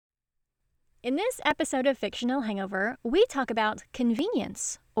In this episode of Fictional Hangover, we talk about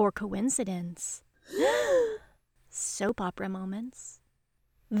convenience or coincidence, soap opera moments,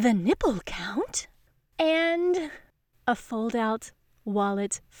 the nipple count, and a fold-out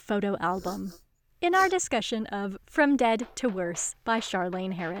wallet photo album in our discussion of From Dead to Worse by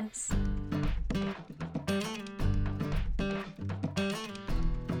Charlaine Harris.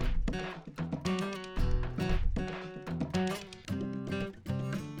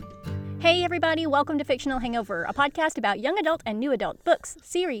 Hey everybody, welcome to Fictional Hangover, a podcast about young adult and new adult books,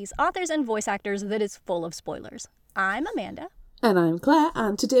 series, authors, and voice actors that is full of spoilers. I'm Amanda. And I'm Claire,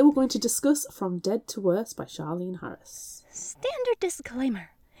 and today we're going to discuss From Dead to Worse by Charlaine Harris. Standard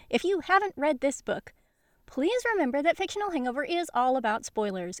disclaimer. If you haven't read this book, please remember that Fictional Hangover is all about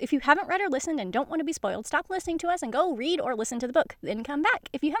spoilers. If you haven't read or listened and don't want to be spoiled, stop listening to us and go read or listen to the book. Then come back.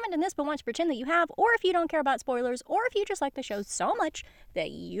 If you haven't done this but want to pretend that you have, or if you don't care about spoilers, or if you just like the show so much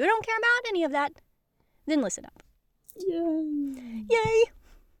that you don't care about any of that, then listen up. Yay! Yay!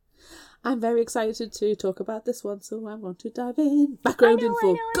 I'm very excited to talk about this one, so I want to dive in. Background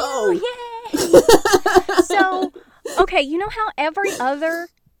info, go! Yay! So, okay, you know how every other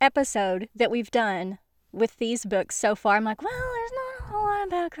episode that we've done with these books so far, I'm like, well, there's not a whole lot of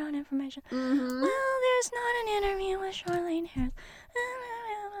background information. Mm-hmm. Well, there's not an interview with Charlaine Harris.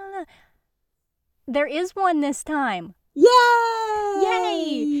 There is one this time. Yay!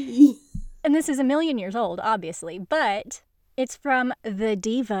 Yay! And this is a million years old, obviously, but it's from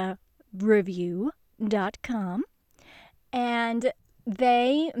thedivareview.com. And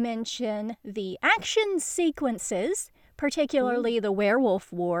they mention the action sequences, particularly the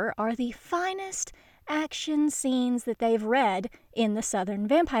werewolf war, are the finest action scenes that they've read in the Southern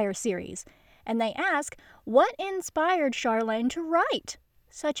Vampire series. And they ask, what inspired Charlaine to write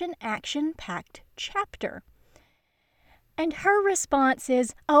such an action-packed chapter? And her response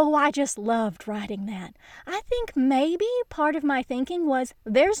is, oh, I just loved writing that. I think maybe part of my thinking was,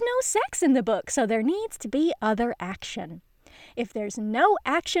 there's no sex in the book, so there needs to be other action. If there's no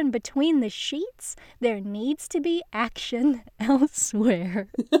action between the sheets, there needs to be action elsewhere.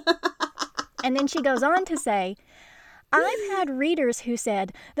 And then she goes on to say, I've had readers who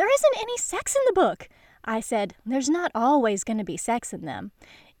said, there isn't any sex in the book. I said, there's not always going to be sex in them.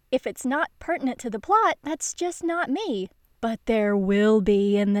 If it's not pertinent to the plot, that's just not me. But there will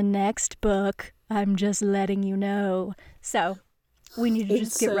be in the next book. I'm just letting you know. So, we need to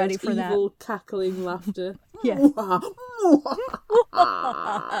just get ready for that. Evil cackling laughter. Yes.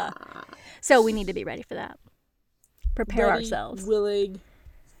 So we need to be ready for that. Prepare Ready, ourselves. Willing.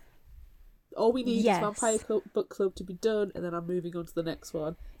 All we need Yes. is Vampire Book Club to be done, and then I'm moving on to the next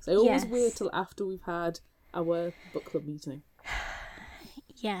one. So I always Yes. wait till after we've had our book club meeting.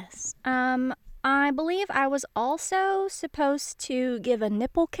 Yes. I believe I was also supposed to give a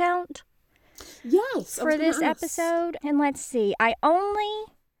nipple count Yes, I for was gonna this ask. episode. And let's see. I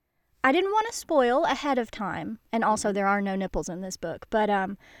didn't want to spoil ahead of time. And also there are no nipples in this book. But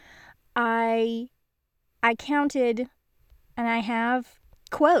I counted, and I have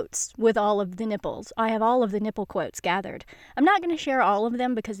quotes with all of the nipples. I have all of the nipple quotes gathered. I'm not going to share all of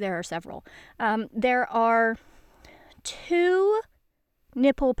them because there are several. There are 2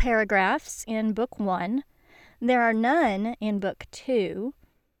 nipple paragraphs in book 1. There are none in book 2.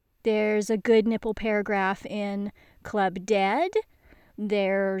 There's a good nipple paragraph in Club Dead.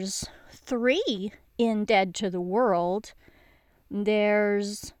 There's 3 in Dead to the World.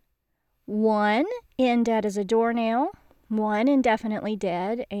 There's 1 in Dead as a Doornail, 1 in Definitely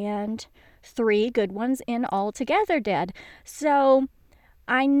Dead, and 3 good ones in Altogether Dead. So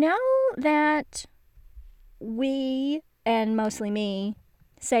I know that we, and mostly me,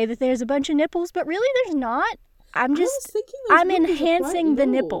 say that there's a bunch of nipples, but really there's not. I'm enhancing the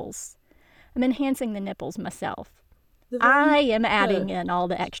nipples. I'm enhancing the nipples myself. I am adding in all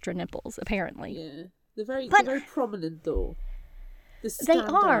the extra nipples, apparently. Yeah, they're very prominent though. They stand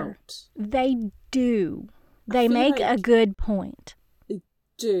are. out. They do. They feel make a like- good point. They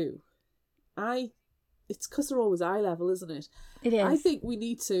do. It's because they're always eye level, isn't it? It is. I think we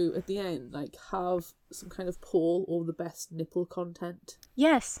need to, at the end, have some kind of poll over the best nipple content.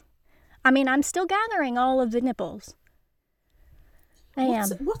 Yes. I mean, I'm still gathering all of the nipples. I am.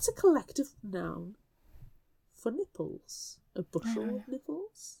 What's a collective noun for nipples? A bushel of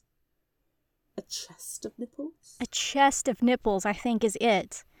nipples? A chest of nipples? A chest of nipples, I think, is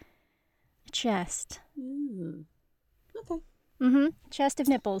it. A chest. Okay. Chest of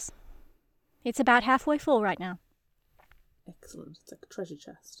nipples. It's about halfway full right now. Excellent. It's like a treasure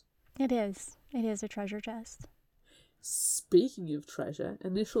chest. It is. It is a treasure chest. Speaking of treasure,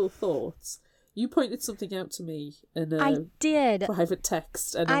 initial thoughts. You pointed something out to me in a I did. private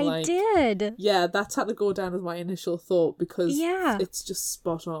text, and I'm I like, did. yeah, that's had to go down as my initial thought because Yeah. it's just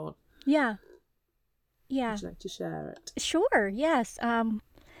spot on. Yeah. Yeah. Would you like to share it? Sure, yes.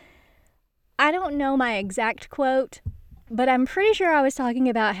 I don't know my exact quote, but I'm pretty sure I was talking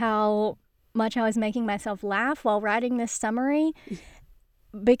about how much I was making myself laugh while writing this summary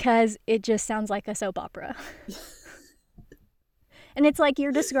because it just sounds like a soap opera. And it's like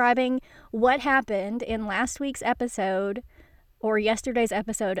you're describing what happened in last week's episode or yesterday's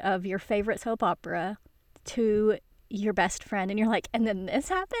episode of your favorite soap opera to your best friend. And you're like, and then this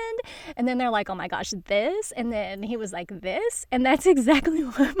happened? And then they're like, oh my gosh, this? And then he was like, this? And that's exactly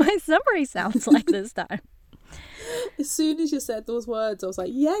what my summary sounds like this time. As soon as you said those words, I was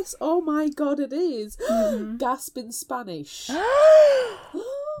like, yes, oh my God, it is. Gasp in Spanish.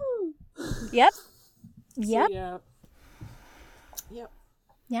 Yep. So, Yep. yeah. Yep.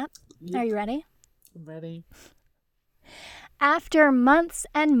 Yep. Are you ready? I'm ready. After months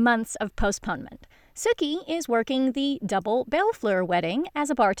and months of postponement, Sookie is working the double Bellefleur wedding as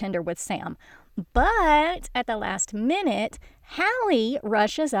a bartender with Sam. But at the last minute, Hallie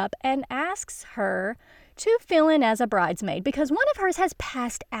rushes up and asks her to fill in as a bridesmaid because one of hers has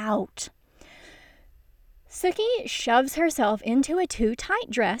passed out. Sookie shoves herself into a too tight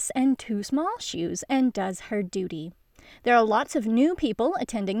dress and too small shoes and does her duty. There are lots of new people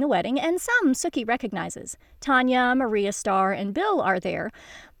attending the wedding, and some Sookie recognizes. Tanya, Maria Starr, and Bill are there.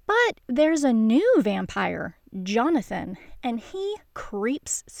 But there's a new vampire, Jonathan, and he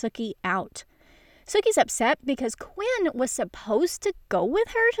creeps Sookie out. Sookie's upset because Quinn was supposed to go with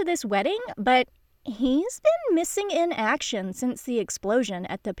her to this wedding, but he's been missing in action since the explosion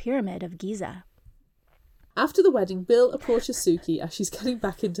at the Pyramid of Giza. After the wedding, Bill approaches Sookie as she's getting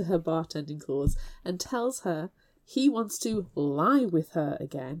back into her bartending clothes and tells her he wants to lie with her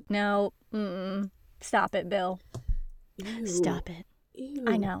again. No, stop it, Bill. Ew. Stop it. Ew.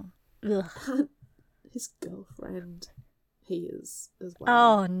 I know. Ugh. And his girlfriend, he is as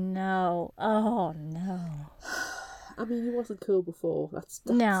well. Oh, no. Oh, no. I mean, he wasn't cool before. That's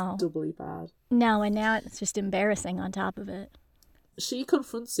No. doubly bad. No, and now it's just embarrassing on top of it. She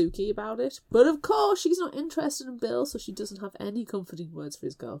confronts Sookie about it, but of course she's not interested in Bill, so she doesn't have any comforting words for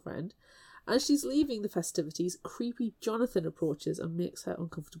his girlfriend. As she's leaving the festivities, creepy Jonathan approaches and makes her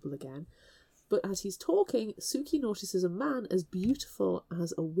uncomfortable again. But as he's talking, Sookie notices a man as beautiful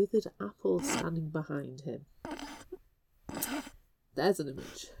as a withered apple standing behind him. There's an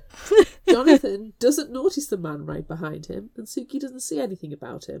image. Jonathan doesn't notice the man right behind him, and Sookie doesn't see anything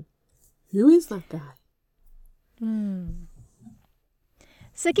about him. Who is that guy?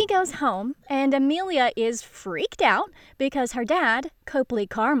 Sookie goes home, and Amelia is freaked out because her dad, Copley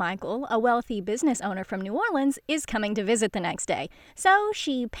Carmichael, a wealthy business owner from New Orleans, is coming to visit the next day. So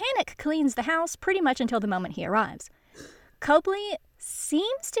she panic cleans the house pretty much until the moment he arrives. Copley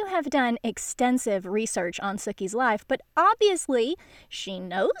seems to have done extensive research on Sookie's life, but obviously she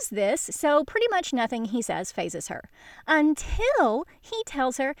knows this, so pretty much nothing he says phases her. Until he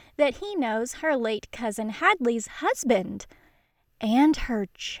tells her that he knows her late cousin Hadley's husband. And her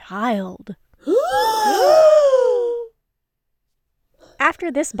child.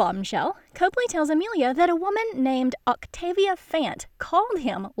 After this bombshell, Copley tells Amelia that a woman named Octavia Fant called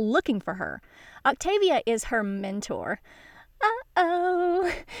him looking for her. Octavia is her mentor.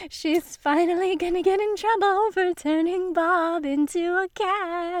 Uh-oh, she's finally gonna get in trouble for turning Bob into a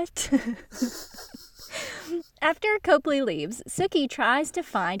cat. After Copley leaves, Sookie tries to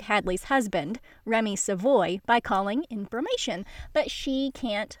find Hadley's husband, Remy Savoy, by calling information, but she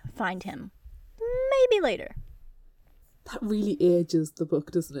can't find him. Maybe later. That really ages the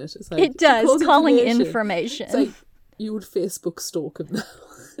book, doesn't it? It's like, It does, calling information. It's like you would Facebook stalk him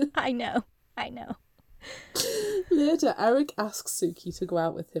now. I know. Later, Eric asks Sookie to go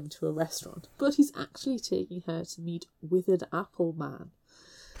out with him to a restaurant, but he's actually taking her to meet Withered Apple Man.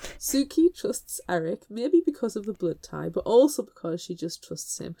 Sookie trusts Eric, maybe because of the blood tie, but also because she just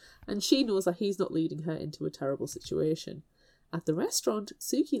trusts him, and she knows that he's not leading her into a terrible situation. At the restaurant,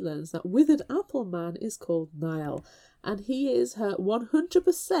 Sookie learns that Withered Apple Man is called Niall, and he is her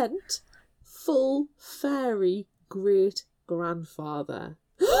 100% full fairy great-grandfather.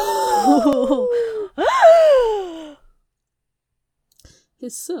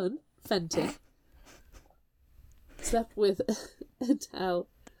 His son, Fenton, slept with Adele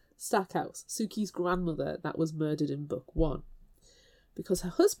Stackhouse, Sookie's grandmother that was murdered in book 1. Because her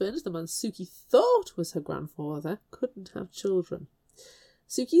husband, the man Sookie thought was her grandfather, couldn't have children.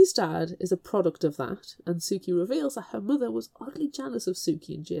 Sookie's dad is a product of that, and Sookie reveals that her mother was oddly jealous of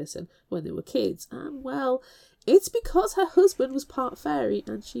Sookie and Jason when they were kids, and, well, It's because her husband was part fairy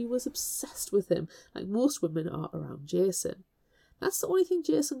and she was obsessed with him, like most women are around Jason. That's the only thing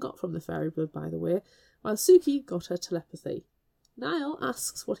Jason got from the fairy blood, by the way, while Suki got her telepathy. Niall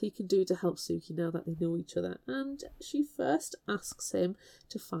asks what he can do to help Suki now that they know each other, and she first asks him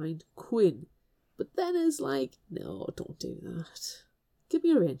to find Quinn, but then is like, no, don't do that. Give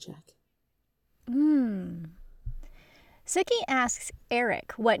me a rain check. Suki asks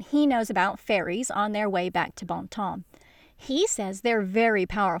Eric what he knows about fairies on their way back to Bon Temps. He says they're very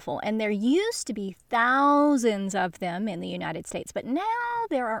powerful, and there used to be thousands of them in the United States, but now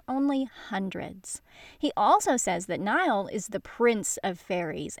there are only hundreds. He also says that Niall is the prince of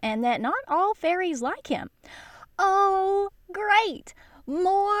fairies, and that not all fairies like him. Oh, great!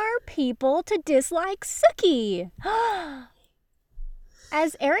 More people to dislike Suki!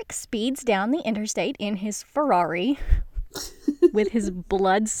 As Eric speeds down the interstate in his Ferrari, with his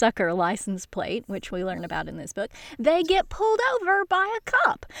bloodsucker license plate, which we learn about in this book, they get pulled over by a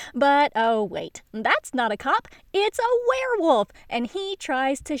cop. But oh wait, that's not a cop, it's a werewolf, and he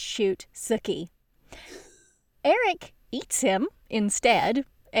tries to shoot Suki. Eric eats him instead,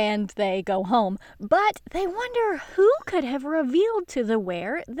 and they go home, but they wonder who could have revealed to the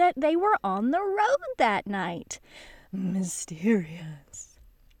were that they were on the road that night. Mysterious.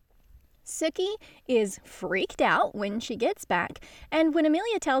 Suki is freaked out when she gets back, and when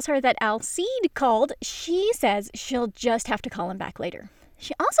Amelia tells her that Alcide called, she says she'll just have to call him back later.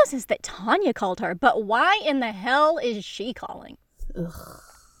 She also says that Tanya called her, but why in the hell is she calling?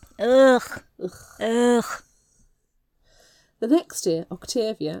 Ugh. The next day,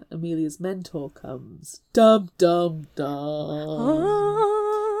 Octavia, Amelia's mentor, comes. Dum, dum, dum.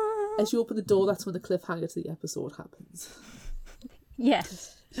 As you open the door, that's when the cliffhanger to the episode happens.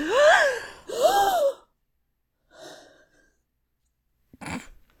 Yes.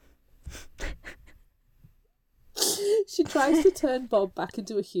 She tries to turn Bob back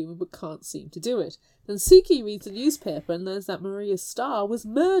into a human but can't seem to do it. Then Suki reads the newspaper and learns that Maria Starr was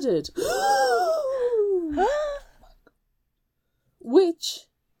murdered. Which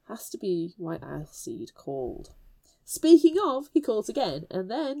has to be why Alcide called. Speaking of, he calls again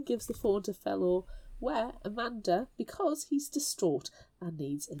and then gives the phone to fellow Amanda because he's distraught and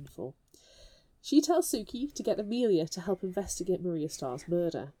needs info. She tells Suki to get Amelia to help investigate Maria Starr's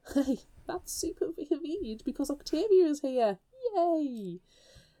murder. Hey, that's super convenient because Octavia is here. Yay!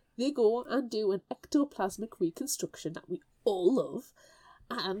 They go and do an ectoplasmic reconstruction that we all love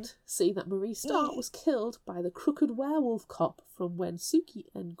and see that Maria Starr was killed by the crooked werewolf cop from when Suki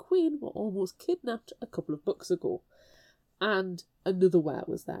and Quinn were almost kidnapped a couple of books ago. And another were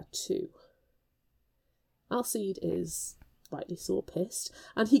was there too. Alcide is rightly so pissed,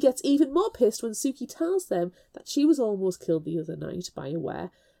 and he gets even more pissed when Suki tells them that she was almost killed the other night by a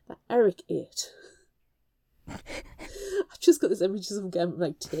were that Eric ate. I've just got this images of them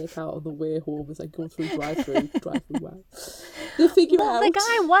like take out on the way home as I go through drive-through were. They figure out... The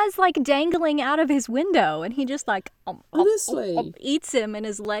guy was like dangling out of his window, and he just like honestly eats him, and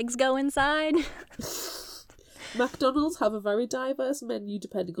his legs go inside. McDonald's have a very diverse menu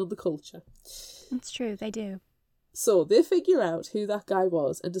depending on the culture. It's true, they do. So they figure out who that guy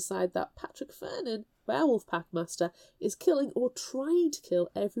was and decide that Patrick Fernan, Werewolf Packmaster, is killing or trying to kill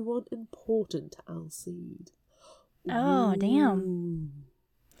everyone important to Alcide. Oh, damn.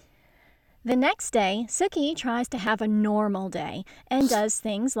 The next day, Suki tries to have a normal day and does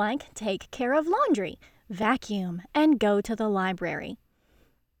things like take care of laundry, vacuum, and go to the library.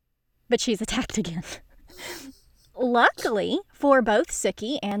 But she's attacked again. Luckily for both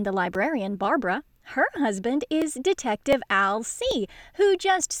Suki and the librarian Barbara, her husband is Detective Al C., who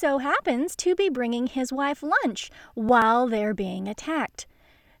just so happens to be bringing his wife lunch while they're being attacked.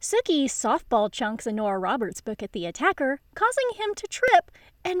 Suki softball chunks a Nora Roberts book at the attacker, causing him to trip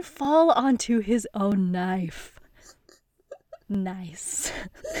and fall onto his own knife. Nice.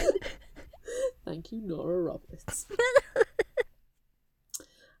 Thank you, Nora Roberts.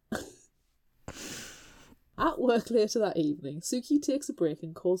 At work later that evening, Suki takes a break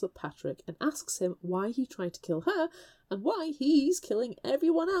and calls up Patrick and asks him why he tried to kill her and why he's killing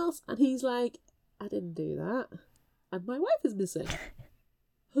everyone else. And he's like, I didn't do that. And my wife is missing.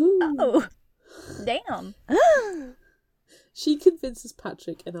 Oh, damn. She convinces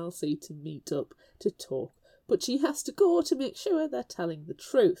Patrick and Alcide to meet up to talk, but she has to go to make sure they're telling the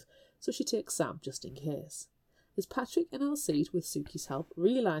truth. So she takes Sam just in case. As Patrick and Alcide, with Suki's help,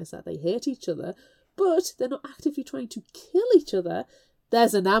 realise that they hate each other, but they're not actively trying to kill each other,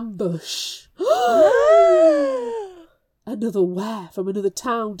 there's an ambush. Another were from another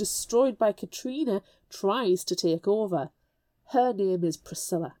town destroyed by Katrina tries to take over. Her name is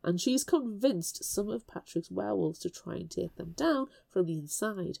Priscilla, and she's convinced some of Patrick's werewolves to try and take them down from the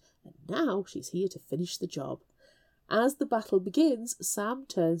inside, and now she's here to finish the job. As the battle begins, Sam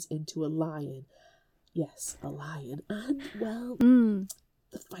turns into a lion. Yes, a lion. And, well,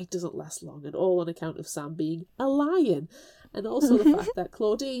 the fight doesn't last long, and all on account of Sam being a lion. And also the fact that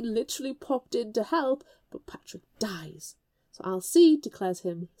Claudine literally popped in to help, but Patrick dies. So Alcide declares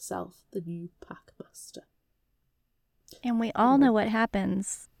himself the new Packmaster. And we all know what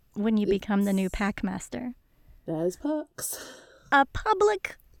happens when you become the new Packmaster. There's perks. A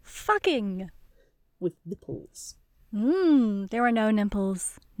public fucking. With nipples. There are no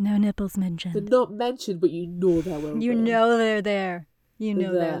nipples. No nipples mentioned. They're not mentioned, but you know they will. You know they're there. You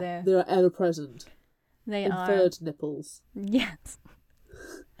know they're there. They are ever present. They Inferred are. nipples. Yes.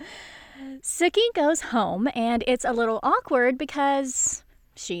 Sookie goes home, and it's a little awkward because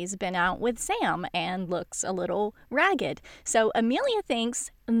she's been out with Sam and looks a little ragged. So Amelia thinks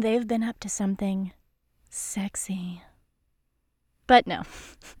they've been up to something sexy. But no.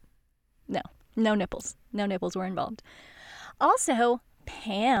 No nipples. No nipples were involved. Also,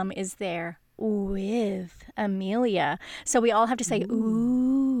 Pam is there with Amelia. So we all have to say,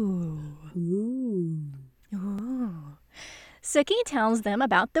 ooh. Ooh. Ooh. Sookie tells them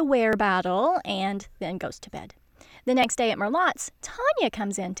about the were battle and then goes to bed. The next day at Merlotte's, Tanya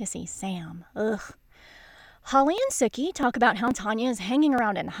comes in to see Sam. Ugh. Holly and Sookie talk about how Tanya is hanging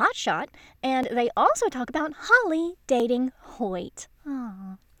around in Hotshot, and they also talk about Holly dating Hoyt.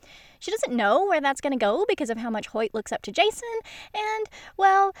 Aww. She doesn't know where that's going to go because of how much Hoyt looks up to Jason, and,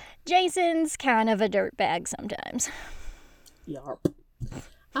 well, Jason's kind of a dirtbag sometimes. Yarp.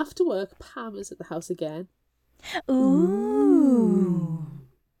 After work, Pam is at the house again. Ooh.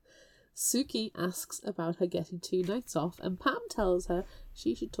 Sookie asks about her getting 2 nights off, and Pam tells her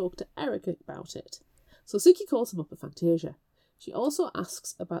she should talk to Eric about it. So Sookie calls him up at Fantasia. She also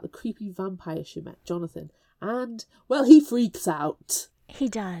asks about the creepy vampire she met, Jonathan, and, well, he freaks out. He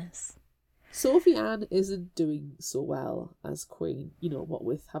does. Sophie Ann isn't doing so well as Queen, what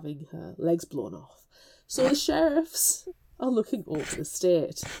with having her legs blown off. So the sheriffs are looking over the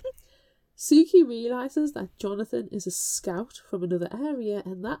state. Sookie realises that Jonathan is a scout from another area,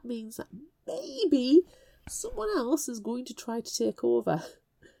 and that means that maybe someone else is going to try to take over.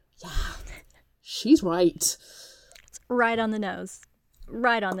 Yeah, she's right. It's right on the nose.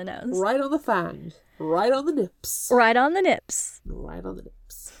 Right on the nose. Right on the fang. Right on the nips. Right on the nips. Right on the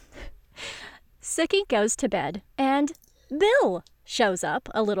nips. Sookie goes to bed, and Bill shows up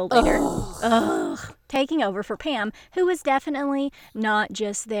a little later. Ugh. Taking over for Pam, who is definitely not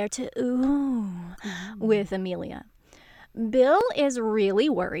just there to ooh with Amelia. Bill is really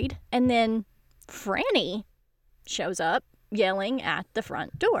worried, and then Franny shows up yelling at the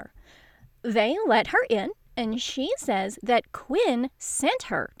front door. They let her in, and she says that Quinn sent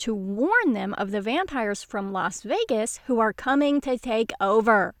her to warn them of the vampires from Las Vegas who are coming to take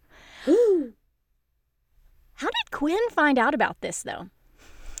over. How did Quinn find out about this, though?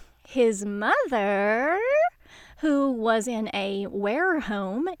 His mother, who was in a were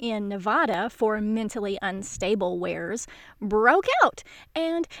home in Nevada for mentally unstable wares, broke out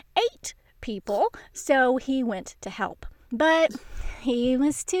and ate people, so he went to help. But he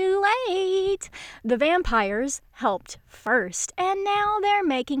was too late. The vampires helped first, and now they're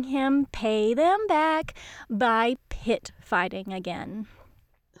making him pay them back by pit fighting again.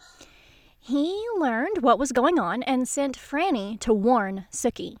 He learned what was going on and sent Franny to warn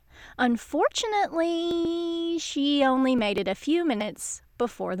Sookie. Unfortunately, she only made it a few minutes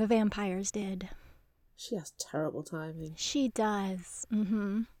before the vampires did. She has terrible timing. She does.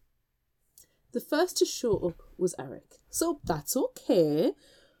 The first to show up was Eric, so that's okay.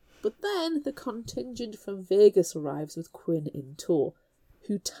 But then the contingent from Vegas arrives with Quinn in tow,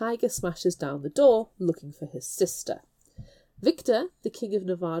 who tiger smashes down the door looking for his sister. Victor, the King of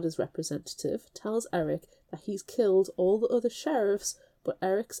Nevada's representative, tells Eric that he's killed all the other sheriffs, but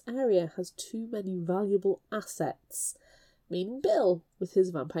Eric's area has too many valuable assets, meaning Bill with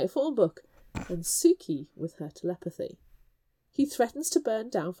his vampire phone book and Sookie with her telepathy. He threatens to burn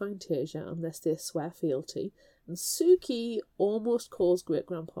down Fantasia unless they swear fealty, and Sookie almost calls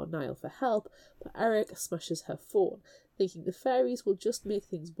Great-Grandpa Niall for help, but Eric smashes her phone, thinking the fairies will just make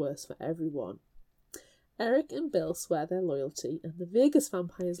things worse for everyone. Eric and Bill swear their loyalty, and the Vegas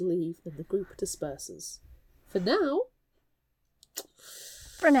vampires leave and the group disperses. For now.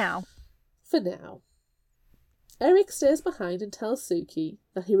 Eric stays behind and tells Sookie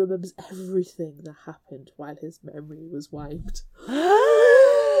that he remembers everything that happened while his memory was wiped.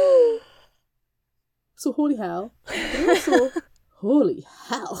 So holy hell. And also, holy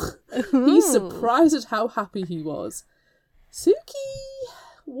hell. He's surprised at how happy he was. Suki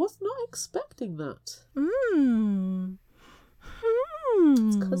was not expecting that.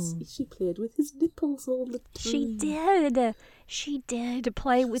 It's because she played with his nipples all the time. She did. She did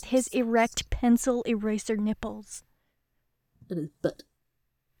play with his erect pencil eraser nipples. And his butt.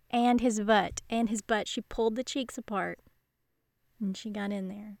 And his butt. And his butt. She pulled the cheeks apart. And she got in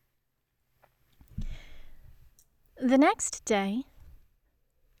there. The next day,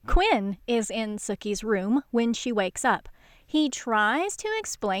 Quinn is in Suki's room when she wakes up. He tries to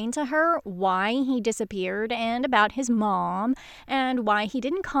explain to her why he disappeared and about his mom and why he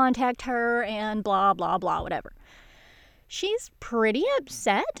didn't contact her and blah, blah, blah, whatever. She's pretty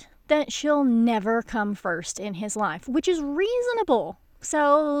upset that she'll never come first in his life, which is reasonable.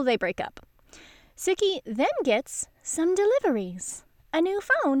 So they break up. Suki then gets some deliveries, a new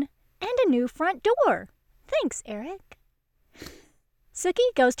phone, and a new front door. Thanks, Eric. Suki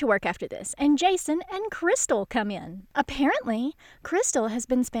goes to work after this, and Jason and Crystal come in. Apparently, Crystal has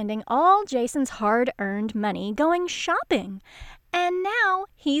been spending all Jason's hard-earned money going shopping, and now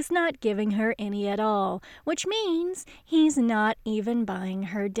he's not giving her any at all, which means he's not even buying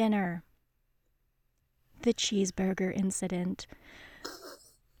her dinner. The cheeseburger incident.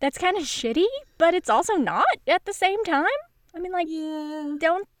 That's kind of shitty, but it's also not at the same time. I mean, like, Yeah.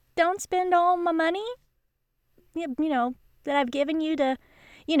 don't spend all my money, you know, that I've given you to,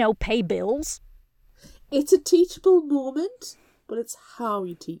 pay bills. It's a teachable moment, but it's how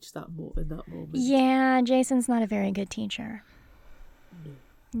you teach that in that moment. Yeah, Jason's not a very good teacher.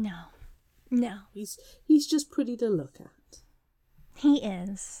 No. He's just pretty to look at. He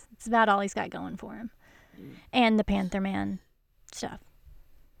is. It's about all he's got going for him. And the Panther Man stuff.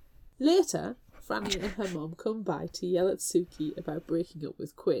 Later, Franny and her mom come by to yell at Suki about breaking up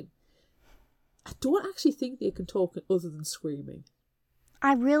with Quinn. I don't actually think they can talk other than screaming.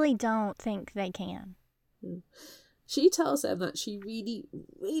 I really don't think they can. She tells them that she really,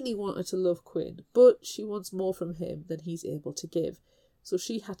 really wanted to love Quinn, but she wants more from him than he's able to give. So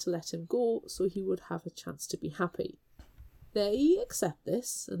she had to let him go so he would have a chance to be happy. They accept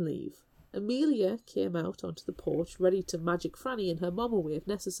this and leave. Amelia came out onto the porch ready to magic Franny and her mom away if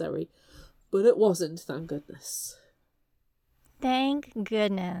necessary, but it wasn't, thank goodness. Thank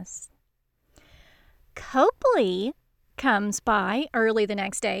goodness. Copley comes by early the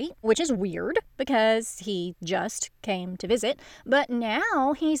next day, which is weird because he just came to visit, but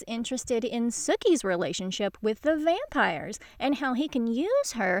now he's interested in Suki's relationship with the vampires and how he can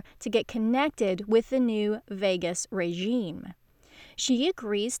use her to get connected with the new Vegas regime. She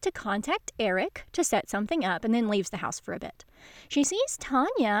agrees to contact Eric to set something up and then leaves the house for a bit. She sees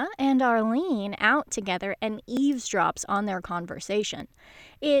Tanya and Arlene out together and eavesdrops on their conversation.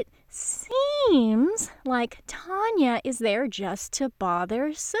 It seems like Tanya is there just to bother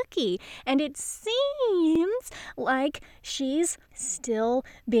Suki, and it seems like she's still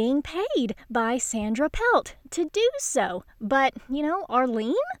being paid by Sandra Pelt to do so. But,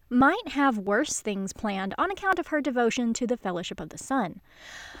 Arlene might have worse things planned on account of her devotion to the Fellowship of the Sun.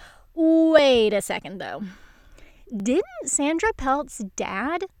 Wait a second, though. Didn't Sandra Pelt's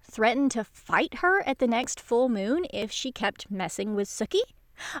dad threaten to fight her at the next full moon if she kept messing with Suki?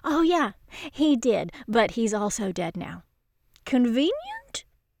 Oh, yeah, he did, but he's also dead now. Convenient?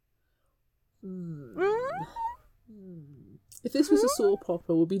 If this was a soap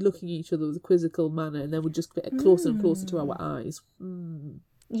opera, we'd be looking at each other with a quizzical manner and then we'd just get closer and closer to our eyes.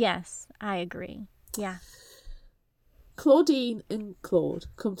 Yes, I agree. Yeah. Claudine and Claude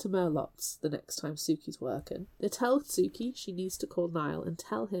come to Merlotte's the next time Suki's working. They tell Suki she needs to call Niall and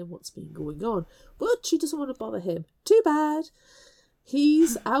tell him what's been going on, but she doesn't want to bother him. Too bad.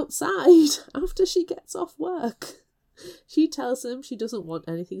 He's outside after she gets off work. She tells him she doesn't want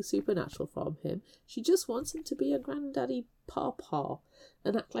anything supernatural from him. She just wants him to be a granddaddy pawpaw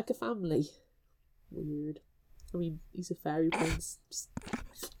and act like a family. Weird. I mean, he's a fairy prince. Just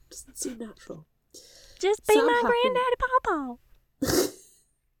doesn't seem natural. Just be my granddaddy pawpaw.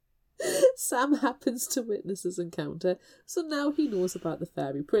 Sam happens to witness this encounter, so now he knows about the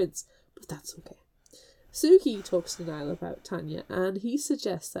fairy prince, but that's okay. Suki talks to Niall about Tanya, and he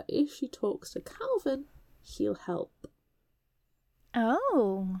suggests that if she talks to Calvin, he'll help.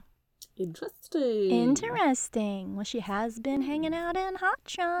 Oh. Interesting. Well, she has been hanging out in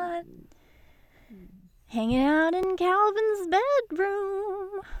Hotshot. Hanging out in Calvin's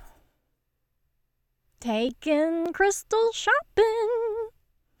bedroom. Taking Crystal shopping.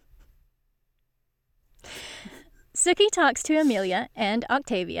 Suki talks to Amelia and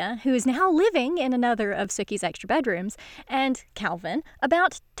Octavia, who is now living in another of Suki's extra bedrooms, and Calvin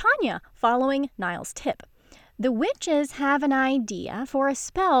about Tanya following Niall's tip. The witches have an idea for a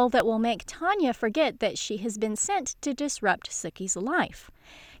spell that will make Tanya forget that she has been sent to disrupt Sookie's life.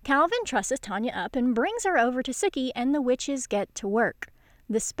 Calvin trusses Tanya up and brings her over to Sookie, and the witches get to work.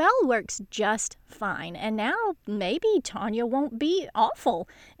 The spell works just fine, and now maybe Tanya won't be awful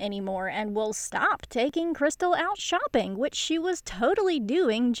anymore and will stop taking Crystal out shopping, which she was totally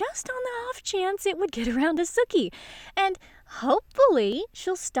doing just on the off chance it would get around to Sookie. And hopefully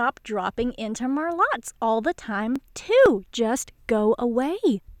she'll stop dropping into Merlotte's all the time too. Just go away,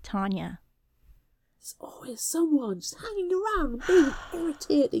 Tanya. There's always someone just hanging around being an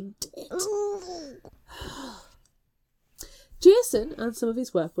irritating tit. Jason and some of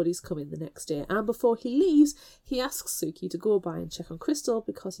his work buddies come in the next day, and before he leaves, he asks Sookie to go by and check on Crystal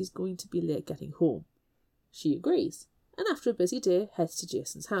because he's going to be late getting home. She agrees, and after a busy day, heads to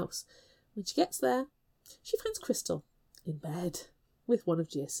Jason's house. When she gets there, she finds Crystal in bed with one of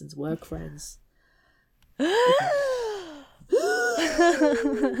Jason's work friends.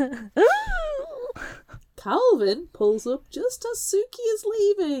 Calvin pulls up just as Sookie is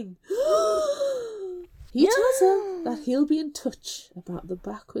leaving. He tells her that he'll be in touch about the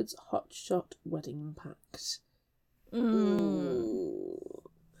backwards hotshot wedding pact. A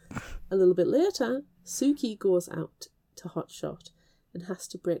little bit later, Sookie goes out to hotshot and has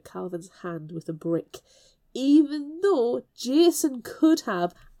to break Calvin's hand with a brick, even though Jason could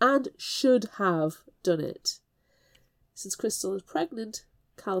have and should have done it. Since Crystal is pregnant,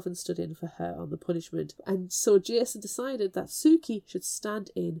 Calvin stood in for her on the punishment, and so Jason decided that Sookie should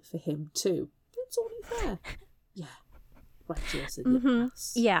stand in for him too. It's only fair. Yeah. Right, Jason, you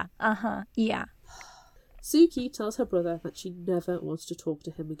ass. Yeah, yeah. Sookie tells her brother that she never wants to talk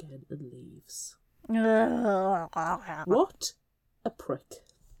to him again and leaves. What a prick.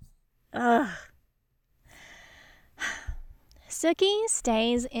 Sookie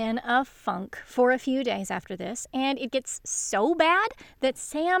stays in a funk for a few days after this, and it gets so bad that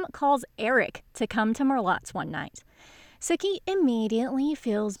Sam calls Eric to come to Merlotte's one night. Sookie immediately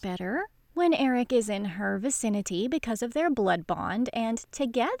feels better when Eric is in her vicinity because of their blood bond, and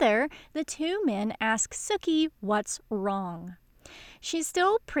together the two men ask Sookie what's wrong. She's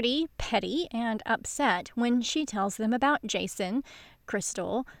still pretty petty and upset when she tells them about Jason,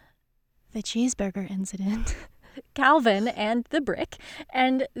 Crystal, the cheeseburger incident, Calvin, and the brick,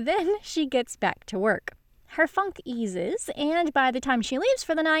 and then she gets back to work. Her funk eases, and by the time she leaves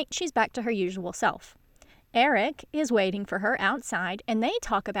for the night, she's back to her usual self. Eric is waiting for her outside, and they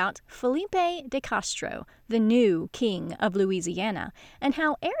talk about Felipe de Castro, the new king of Louisiana, and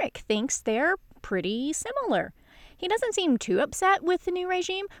how Eric thinks they're pretty similar. He doesn't seem too upset with the new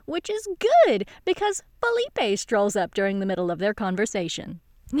regime, which is good, because Felipe strolls up during the middle of their conversation.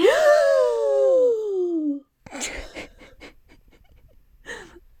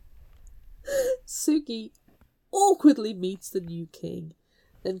 Sookie awkwardly meets the new king,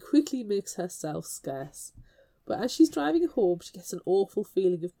 then quickly makes herself scarce. But as she's driving home, she gets an awful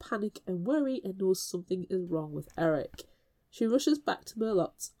feeling of panic and worry and knows something is wrong with Eric. She rushes back to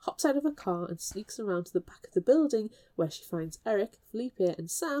Merlotte's, hops out of her car and sneaks around to the back of the building, where she finds Eric, Felipe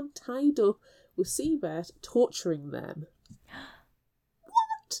and Sam tied up with Siebert torturing them.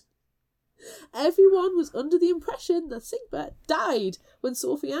 What? Everyone was under the impression that Siebert died when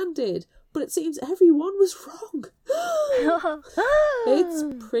Sophie Ann did, but it seems everyone was wrong. It's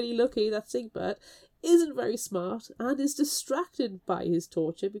pretty lucky that Siebert isn't very smart and is distracted by his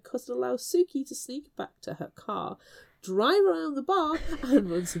torture because it allows Sookie to sneak back to her car, drive around the bar and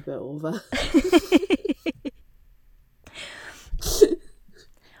run Siebert over.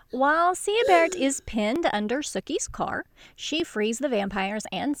 While Siebert is pinned under Sookie's car, she frees the vampires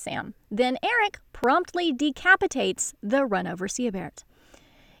and Sam. Then Eric promptly decapitates the run-over Siebert.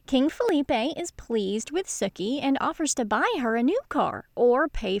 King Felipe is pleased with Sookie and offers to buy her a new car or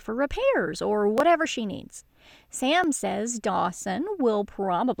pay for repairs or whatever she needs. Sam says Dawson will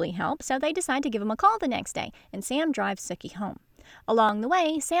probably help, so they decide to give him a call the next day, and Sam drives Sookie home. Along the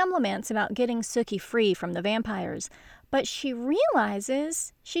way, Sam laments about getting Sookie free from the vampires, but she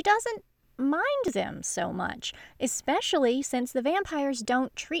realizes she doesn't mind them so much, especially since the vampires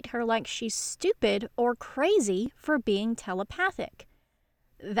don't treat her like she's stupid or crazy for being telepathic.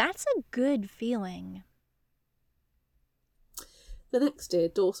 That's a good feeling. The next day,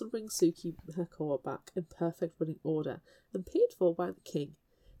 Dawson brings Sookie her car back in perfect running order and paid for by the king.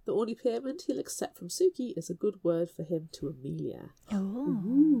 The only payment he'll accept from Sookie is a good word for him to Amelia.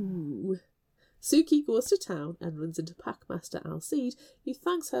 Ooh. Sookie goes to town and runs into Packmaster Alcide, who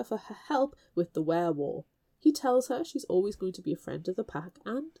thanks her for her help with the werewolf. He tells her she's always going to be a friend of the pack,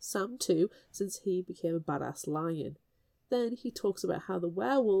 and Sam too, since he became a badass lion. Then he talks about how the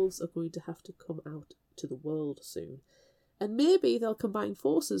werewolves are going to have to come out to the world soon. And maybe they'll combine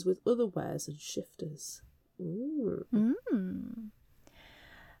forces with other wares and shifters. Ooh.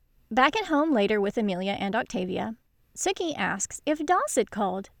 Back at home later with Amelia and Octavia, Sookie asks if Doss had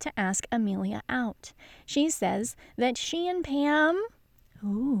called to ask Amelia out. She says that she and Pam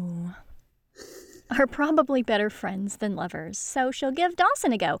are probably better friends than lovers, so she'll give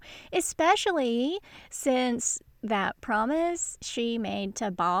Dawson a go, especially since that promise she made to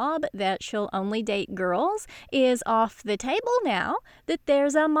Bob that she'll only date girls is off the table now that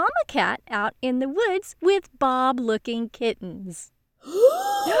there's a mama cat out in the woods with Bob-looking kittens.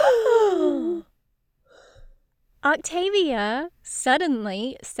 Octavia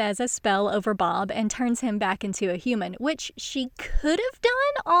suddenly says a spell over Bob and turns him back into a human, which she could have done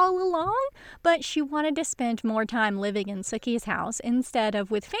all along, but she wanted to spend more time living in Sookie's house instead of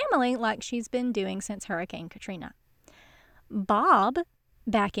with family like she's been doing since Hurricane Katrina. Bob,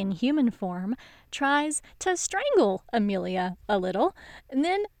 back in human form, tries to strangle Amelia a little, and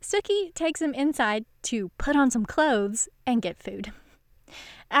then Sookie takes him inside to put on some clothes and get food.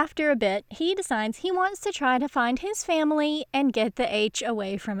 After a bit, he decides he wants to try to find his family and get the H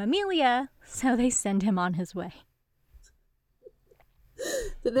away from Amelia, so they send him on his way.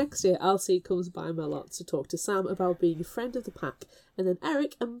 The next day, Alcee comes by Merlot to talk to Sam about being a friend of the pack, and then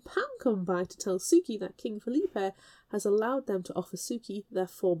Eric and Pam come by to tell Sookie that King Felipe has allowed them to offer Sookie their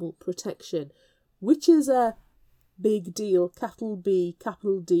formal protection, which is a big deal, capital B,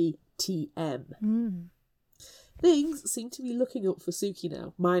 capital D, TM. Things seem to be looking up for Sookie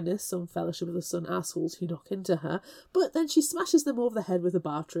now, minus some Fellowship of the Sun assholes who knock into her, but then she smashes them over the head with a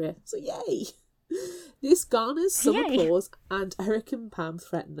bar tray, so yay! This garners some applause, and Eric and Pam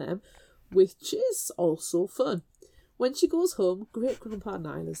threaten them, which is also fun. When she goes home, Great Grandpa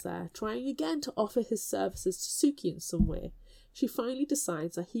Niall is there, trying again to offer his services to Sookie in some way. She finally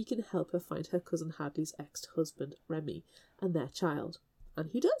decides that he can help her find her cousin Hadley's ex-husband, Remy, and their child.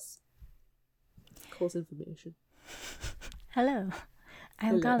 And he does. Cause information. Hello.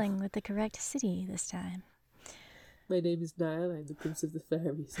 I'm calling with the correct city this time. My name is Niall. I'm the Prince of the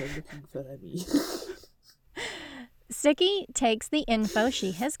Fairies. I'm looking for Remy. Sookie takes the info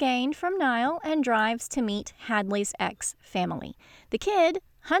she has gained from Niall and drives to meet Hadley's ex-family. The kid,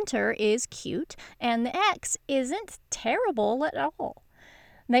 Hunter, is cute, and the ex isn't terrible at all.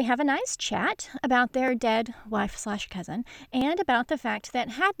 They have a nice chat about their dead wife/cousin and about the fact that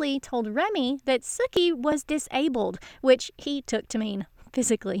Hadley told Remy that Sookie was disabled, which he took to mean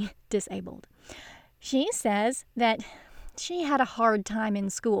physically disabled. She says that she had a hard time in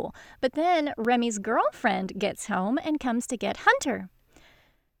school, but then Remy's girlfriend gets home and comes to get Hunter.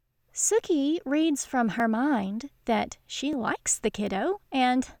 Sookie reads from her mind that she likes the kiddo,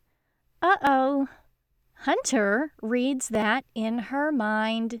 and Hunter reads that in her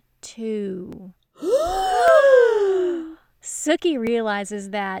mind, too. Sookie realizes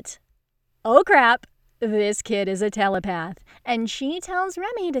that, oh crap, this kid is a telepath, and she tells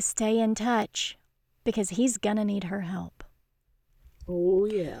Remy to stay in touch, because he's gonna need her help. Oh,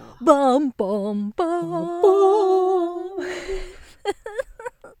 yeah. Bum, bum, bum. Bum.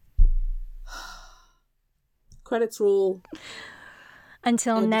 Credits roll.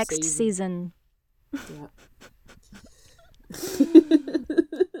 Until next season. Yeah.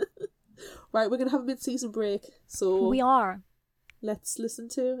 Right, we're going to have a mid-season break, so... We are. Let's listen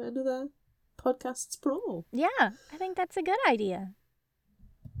to another podcast's promo. Yeah, I think that's a good idea.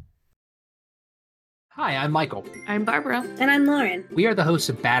 Hi, I'm Michael. I'm Barbara. And I'm Lauren. We are the hosts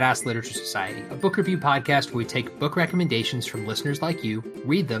of Badass Literature Society, a book review podcast where we take book recommendations from listeners like you,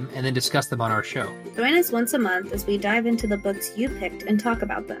 read them, and then discuss them on our show. Join us once a month as we dive into the books you picked and talk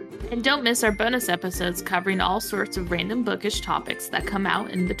about them. And don't miss our bonus episodes covering all sorts of random bookish topics that come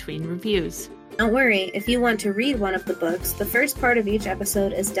out in between reviews. Don't worry, if you want to read one of the books, the first part of each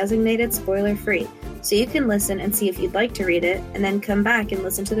episode is designated spoiler-free, so you can listen and see if you'd like to read it, and then come back and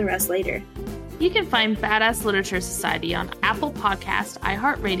listen to the rest later. You can find Badass Literature Society on Apple Podcast,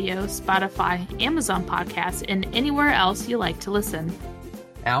 iHeartRadio, Spotify, Amazon Podcasts, and anywhere else you like to listen.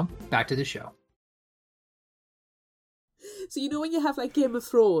 Now, back to the show. So you know when you have like Game of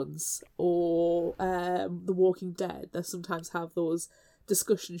Thrones or The Walking Dead, they sometimes have those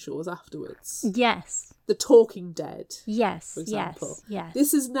discussion shows afterwards. Yes. The Talking Dead. Yes, for example. yes.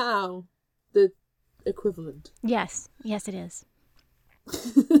 This is now the equivalent. Yes, yes it is.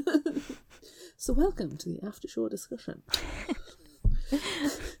 So welcome to the after show discussion.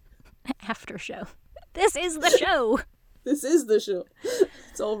 After show. This is the show. This is the show.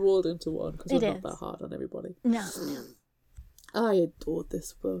 It's all rolled into one because we're not that hard on everybody. No. I adored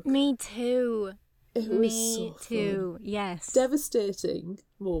this book. Me too. It was Me so too. fun. Yes. Devastating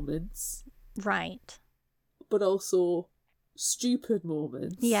moments, Right. but also stupid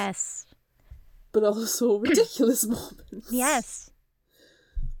moments. Yes. But also ridiculous moments. Yes.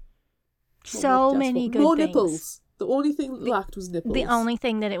 What So more could you ask many for? good More things. nipples. The only thing that lacked was nipples. The only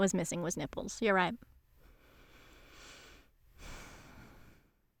thing that it was missing was nipples. You're right.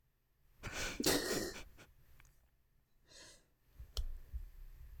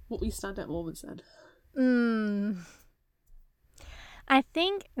 What were your standout moments then? I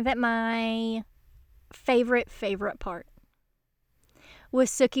think that my favorite part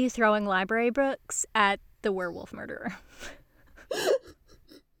was Sookie throwing library books at the werewolf murderer.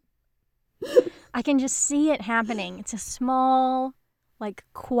 I can just see it happening. It's a small, like,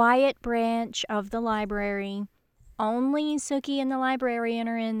 quiet branch of the library. Only Sookie and the librarian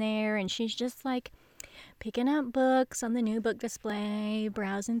are in there, and she's just, like, picking up books on the new book display,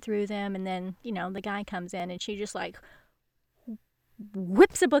 browsing through them, and then, you know, the guy comes in, and she just, like,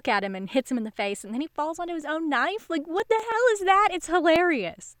 whips a book at him and hits him in the face, and then he falls onto his own knife. Like, what the hell is that? It's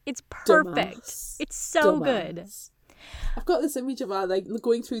hilarious. It's perfect. Dumbass. It's so good. Dumbass. I've got this image of her, like,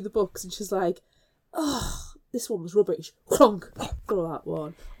 going through the books, and she's like, oh, this one was rubbish. Clunk. Go that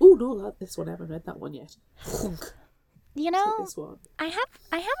one. Oh, no, this one, I haven't read that one yet. Clunk. You know, This one. I have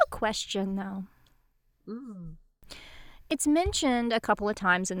a question, though. It's mentioned a couple of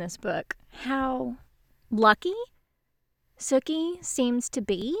times in this book how lucky Sookie seems to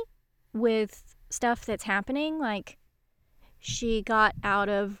be with stuff that's happening. Like, she got out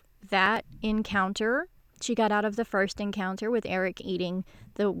of that encounter. She got out of the first encounter with Eric eating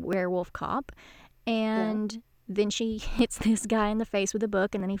the werewolf cop. And then she hits this guy in the face with a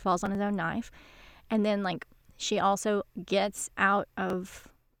book, and then he falls on his own knife. And then, like, she also gets out of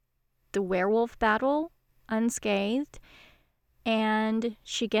the werewolf battle unscathed. And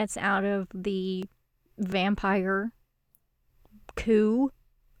she gets out of the vampire coup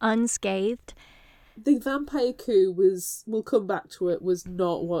unscathed. The vampire coup was, we'll come back to it, was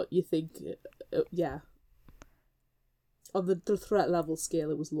not what you think. On the threat level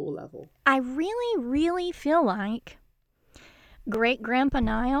scale, it was low level. I really, really feel like Great Grandpa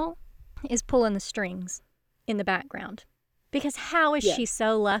Niall is pulling the strings in the background. Because how is she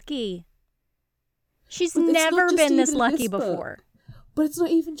so lucky? She's But it's not never just been this even in lucky this book. before. But it's not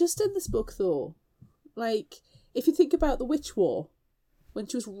even just in this book, though. Like, if you think about the Witch War, when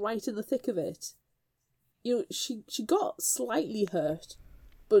she was right in the thick of it, you know, she got slightly hurt,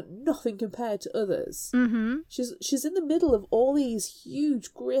 but nothing compared to others. Mm-hmm. She's in the middle of all these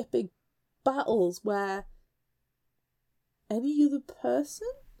huge, great big battles where any other person,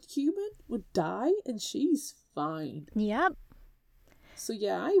 human, would die, and she's fine. Yep. So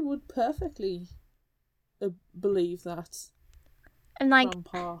yeah, I would perfectly believe that. And like,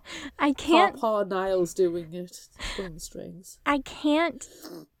 Grandpa. I can't... Grandpa Niall's doing it. Pulling the strings. I can't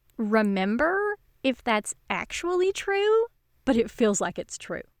remember if that's actually true, but it feels like it's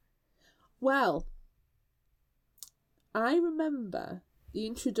true. Well, I remember the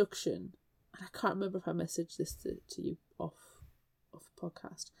introduction, and I can't remember if I messaged this to you off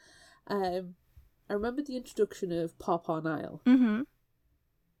podcast. I remember the introduction of Papa Niall. Mm-hmm.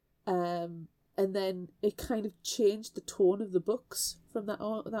 And then it kind of changed the tone of the books from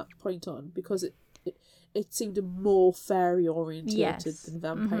that point on, because it seemed more fairy orientated than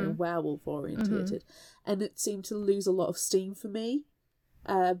vampire and werewolf orientated, and it seemed to lose a lot of steam for me,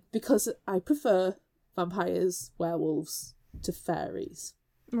 because I prefer vampires, werewolves to fairies.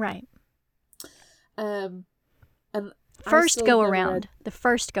 Right. And The first go around.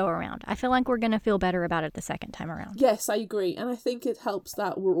 I feel like we're going to feel better about it the second time around. Yes, I agree. And I think it helps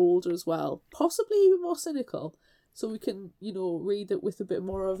that we're older as well. Possibly even more cynical. So we can, you know, read it with a bit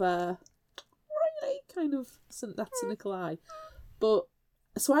more of a kind of that cynical eye. But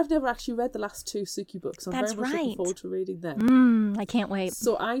so I've never actually read the last two Sookie books. I'm That's very much looking right. forward to reading them. I can't wait.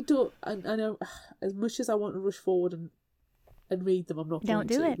 So I know as much as I want to rush forward and read them, I'm not going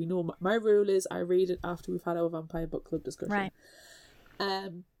to. Don't do it. We know my rule is I read it after we've had our vampire book club discussion. Right.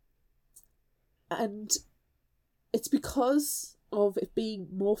 And it's because of it being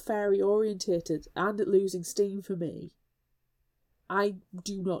more fairy orientated and it losing steam for me. I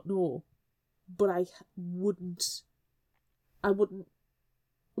do not know, but it wouldn't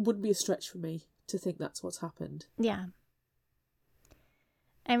be a stretch for me to think that's what's happened. Yeah.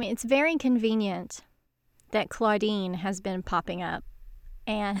 I mean, it's very convenient that Claudine has been popping up.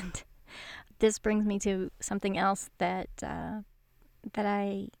 And this brings me to something else that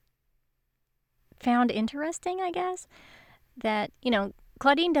I found interesting, I guess. That, you know,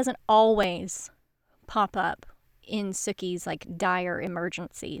 Claudine doesn't always pop up in Sookie's, like, dire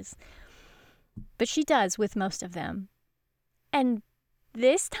emergencies. but she does with most of them. And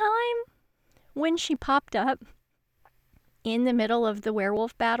this time, when she popped up in the middle of the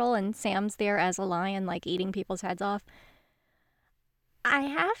werewolf battle and Sam's there as a lion, like eating people's heads off, I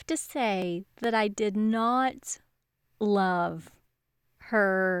have to say that I did not love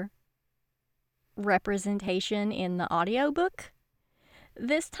her representation in the audiobook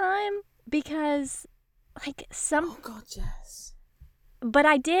this time, because Oh God, yes. But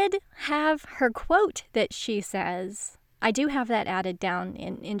I did have her quote that she says. I do have that added down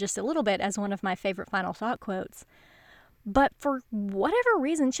in just a little bit as one of my favorite final thought quotes. But for whatever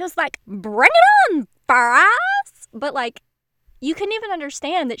reason, she was like, "Bring it on, fur ass!" But you couldn't even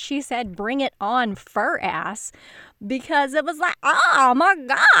understand that she said, "Bring it on, fur ass," because it was like, oh my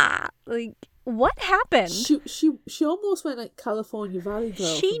God. What happened? She almost went like California Valley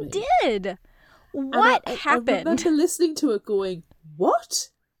Girl. She for me. did. What happened? I remember listening to it going, what?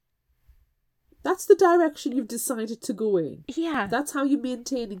 That's the direction you've decided to go in. Yeah. That's how you're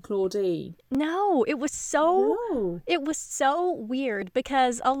maintaining Claudine. No, it was so weird,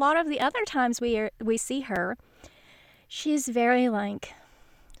 because a lot of the other times we see her, she's very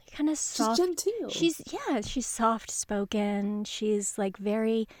kind of soft. She's genteel. She's soft spoken. She's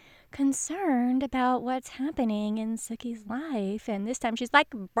very concerned about what's happening in Sookie's life, and this time she's like,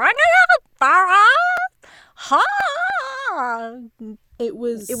 "Bring it up, Farah!" Ha! It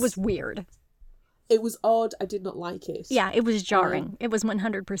was weird. It was odd. I did not like it. Yeah, it was jarring. It was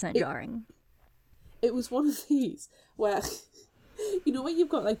 100% jarring. It was one of these where, when you've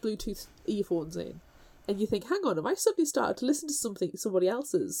got Bluetooth earphones in, and you think, hang on, have I suddenly started to listen to somebody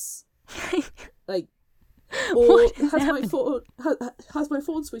else's? Or has my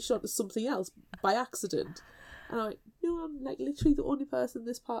phone switched on to something else by accident? And I'm like, no, I'm literally the only person in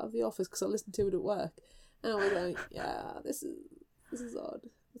this part of the office because I listen to it at work. And I was like, yeah, this is odd.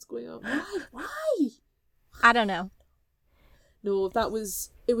 What's going on? Why? I don't know. No, it was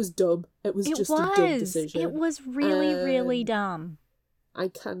dumb. It was just a dumb decision. It was really, really dumb. I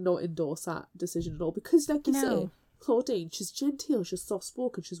cannot endorse that decision at all because, like you say, Claudine, she's genteel, she's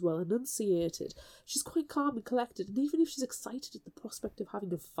soft-spoken, she's well enunciated, she's quite calm and collected, and even if she's excited at the prospect of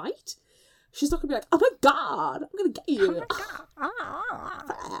having a fight, she's not going to be like, "Oh my God, I'm going to get you."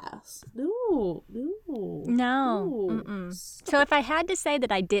 Fast. No. So if I had to say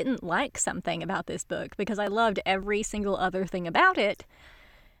that I didn't like something about this book, because I loved every single other thing about it,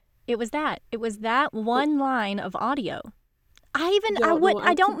 it was that. It was that one line of audio. I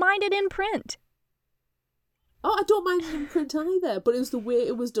don't mind it in print. Oh, I don't mind it in print either, but it was the way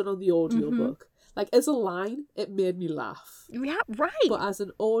it was done on the audiobook. As a line, it made me laugh. Yeah, right. But as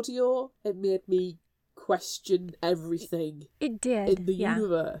an audio, it made me question everything. It did. In the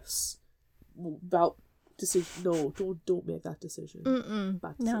universe. About decision. No, don't make that decision.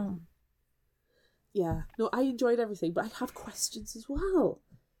 Bad decision. No. Yeah. No, I enjoyed everything, but I have questions as well.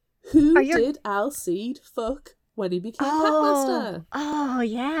 Who did Alcide fuck when he became Packmaster? Oh,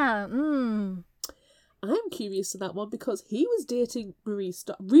 yeah. I'm curious to that one because he was dating Marie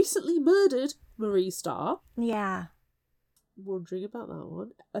Starr, recently murdered Marie Starr. Yeah. Wondering about that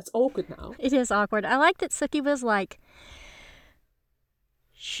one. It's awkward now. It is awkward. I like that Sookie was like,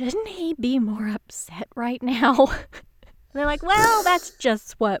 shouldn't he be more upset right now? They're like, well, that's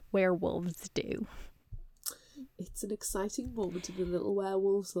just what werewolves do. It's an exciting moment in a little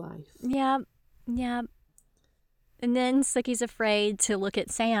werewolf's life. Yeah. And then Sookie's afraid to look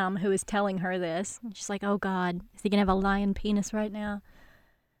at Sam, who is telling her this. And she's like, oh God, is he going to have a lion penis right now?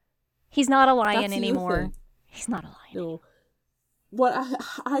 He's not a lion anymore. He's not a lion. No. What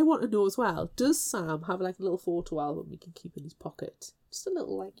I want to know as well, does Sam have a little photo album he can keep in his pocket? Just a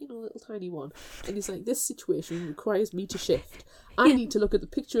little, little tiny one. And he's like, this situation requires me to shift. I need to look at the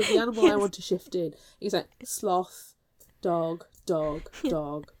picture of the animal I want to shift in. He's like, sloth, dog, cat.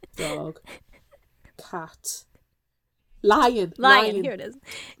 Lion. Here it is.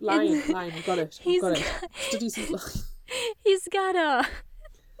 Lion. Got it. Studies his lion. He's got a.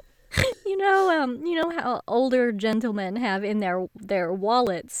 You know how older gentlemen have in their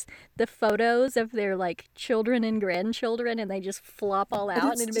wallets the photos of their children and grandchildren, and they just flop all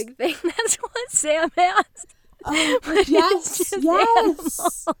out in a big thing. That's what Sam has. Oh, yes.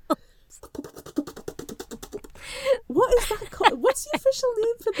 What is that called? What's the official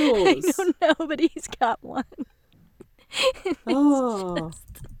name for those? I don't know, but he's got one.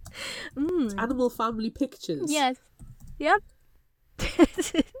 Animal family pictures. Yes. Yep.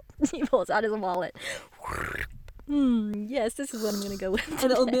 He pulls out his wallet. Yes, this is what I'm going to go with today.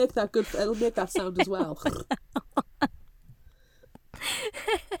 And it'll make that sound as well.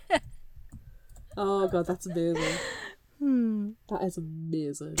 Oh God, that's amazing. That is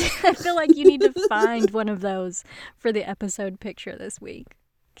amazing. I feel like you need to find one of those for the episode picture this week.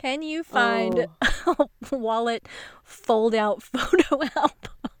 Can you find a wallet fold-out photo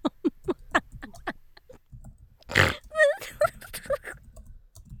album?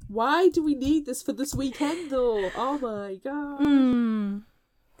 Why do we need this for this weekend, though? Oh my god.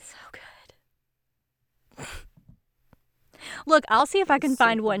 So good. Look, I'll see if I can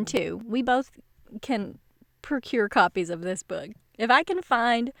find one too. We both can procure copies of this book. If I can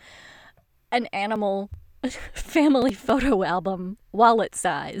find an animal family photo album,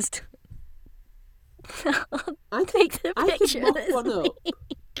 wallet-sized, I'll take the picture I could mock this one up. week.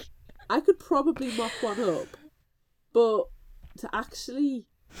 I could probably mock one up, but to actually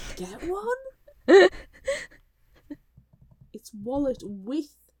get one, it's wallet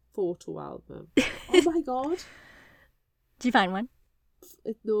with photo album. Oh my god! Did you find one?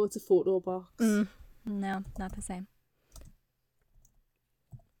 No, it's a photo box. No, not the same.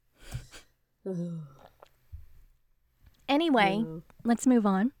 Anyway, No. let's move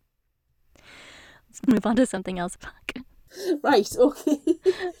on. Let's move on to something else. Right, okay.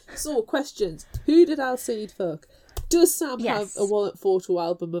 So, questions. Who did Alcide fuck? Does Sam Yes. have a wallet photo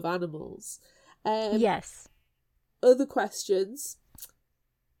album of animals? Yes. Other questions.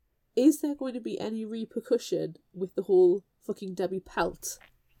 Is there going to be any repercussion with the whole fucking Debbie Pelt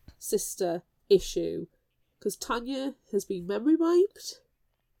sister issue? Because Tanya has been memory wiped,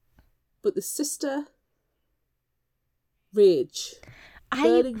 but the sister, rage.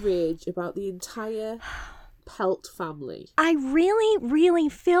 Burning rage about the entire Pelt family. I really, really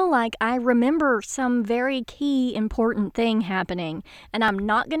feel like I remember some very key important thing happening. And I'm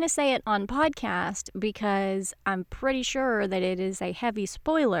not going to say it on podcast because I'm pretty sure that it is a heavy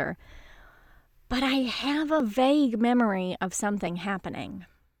spoiler. But I have a vague memory of something happening.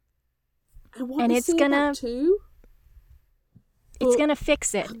 I want And to it's say gonna- that too. It's But- going to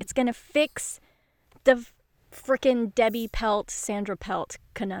fix it. It's going to fix the frickin' Debbie Pelt, Sandra Pelt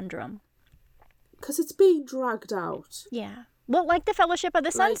conundrum. Because it's being dragged out. Yeah. Well, like the Fellowship of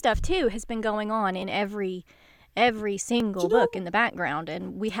the Sun Like- stuff, too, has been going on in every single Do you know- book in the background.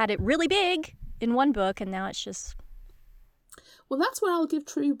 And we had it really big in one book, and now it's just... Well, that's where I'll give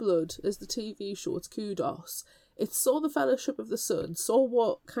True Blood as the TV show its kudos. It saw the Fellowship of the Sun, saw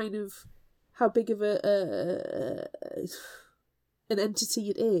what kind of, how big of an entity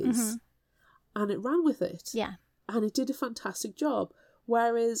it is, and it ran with it. Yeah. And it did a fantastic job.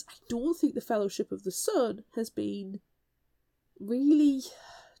 Whereas I don't think the Fellowship of the Sun has been really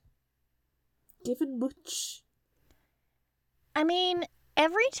given much. I mean,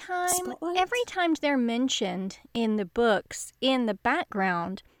 every Spotlight? time they're mentioned in the books, in the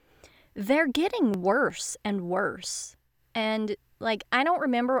background, they're getting worse and worse. And, like, I don't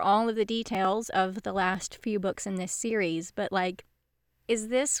remember all of the details of the last few books in this series, but, like, is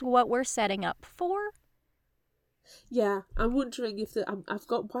this what we're setting up for? Yeah, I'm wondering if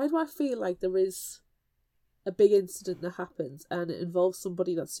why do I feel like there is a big incident that happens and it involves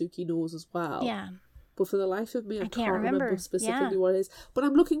somebody that Suki knows as well. Yeah. But for the life of me, I can't can't remember remember. specifically Yeah. what it is. But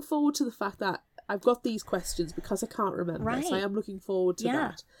I'm looking forward to the fact that I've got these questions because I can't remember. Right. So I am looking forward to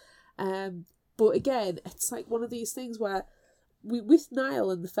Yeah. that. But again, it's like one of these things where with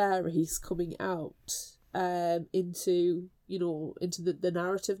Niall and the fairies coming out into the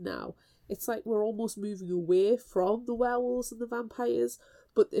narrative now, it's like we're almost moving away from the werewolves and the vampires.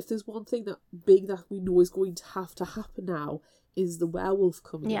 But if there's one thing that we know is going to have to happen now, is the werewolf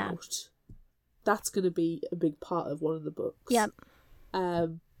coming Yeah. out. That's going to be a big part of one of the books. Yep.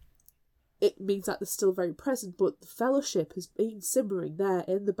 It means that they're still very present, but the Fellowship has been simmering there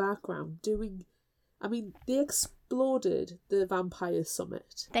in the background doing... I mean, they exploded the Vampire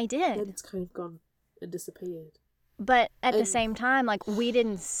Summit. They Then did. it's kind of gone and disappeared. But at the And- same time, like, we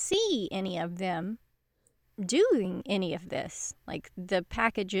didn't see any of them doing any of this. Like, the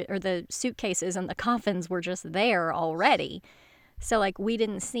package or the suitcases and the coffins were just there already. So, like, we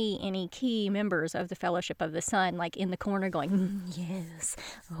didn't see any key members of the Fellowship of the Sun, like, in the corner going, yes,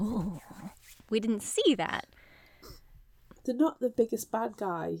 oh. We didn't see that. They're not the biggest bad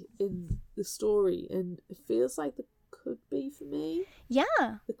guy in the story, and it feels like they could be for me. Yeah,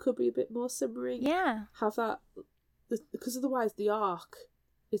 There could be a bit more simmering. yeah, Have that, because otherwise the arc,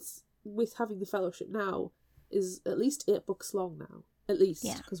 it's with having the Fellowship now, is at least 8 books long now. At least,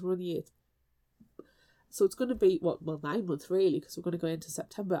 Yeah. because we're on the 8th. So it's going to be, 9 months really, because we're going to go into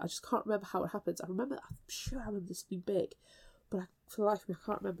September. I just can't remember how it happens. I'm sure I remember this being big, but for the life of me, I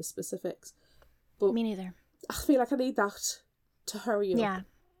can't remember specifics. But me neither. I feel like I need that to hurry up. Yeah,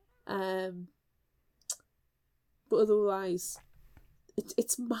 But otherwise,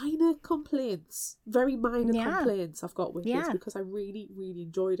 it's minor complaints, very minor Yeah. complaints I've got with this, Yeah. because I really, really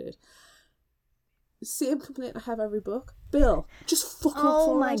enjoyed it. Same complaint I have every book. Bill, just fuck off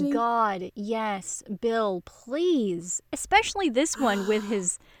Oh my already. God. Yes. Bill, please. Especially this one with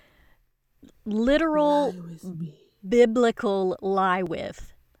his literal Lie with me. biblical lie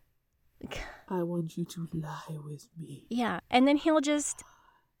with. I want you to lie with me. Yeah. And then he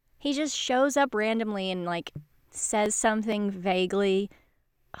just shows up randomly and like says something vaguely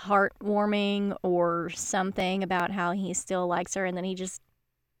heartwarming or something about how he still likes her, and then he just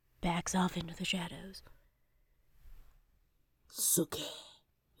backs off into the shadows. Suki,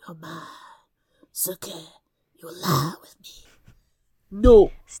 you're mine. Suki, you'll lie with me.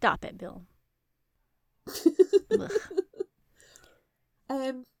 No. Stop it, Bill. Ugh.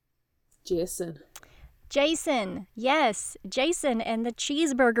 Jason. Jason, yes, Jason and the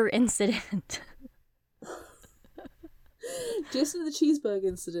cheeseburger incident. Jason and the cheeseburger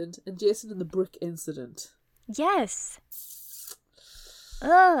incident and Jason and the brick incident. Yes.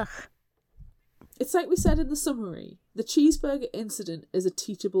 Ugh. It's like we said in the summary, the cheeseburger incident is a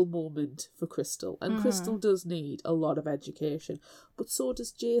teachable moment for Crystal, and Crystal does need a lot of education, but so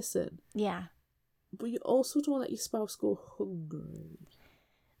does Jason. Yeah. But you also don't let your spouse go hungry.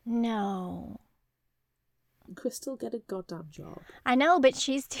 No. And Crystal, get a goddamn job. I know, but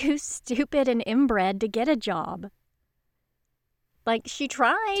she's too stupid and inbred to get a job. Like, she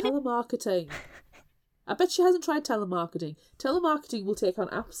tried. Telemarketing. I bet she hasn't tried telemarketing. Telemarketing will take on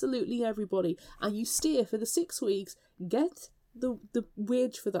absolutely everybody, and you stay for the 6 weeks, get the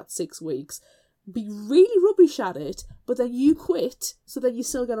wage for that 6 weeks, be really rubbish at it, but then you quit, so then you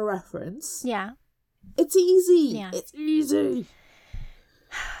still get a reference. Yeah. It's easy. Yeah. It's easy.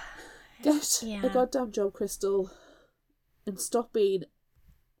 Get Yeah. a goddamn job, Crystal, and stop being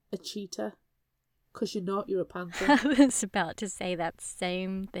a cheater. Because you're not, you're a panther. I was about to say that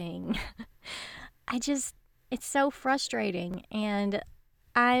same thing. It's so frustrating. And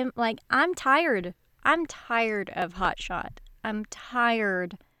I'm tired. I'm tired of Hotshot. I'm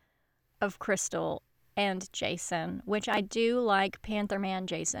tired of Crystal and Jason, which I do like Panther Man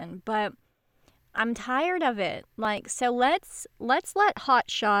Jason, but I'm tired of it. Like, so let's let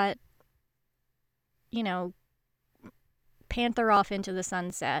Hotshot, panther off into the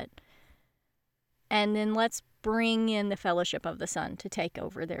sunset. And then let's bring in the Fellowship of the Sun to take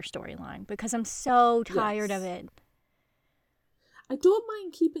over their storyline, because I'm so tired of it. I don't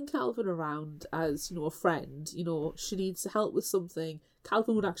mind keeping Calvin around as, a friend. She needs help with something.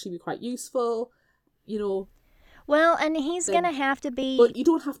 Calvin would actually be quite useful, Well, and he's Then- going to have to be... But you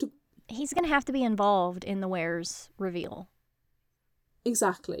don't have to... He's going to have to be involved in the Wares reveal.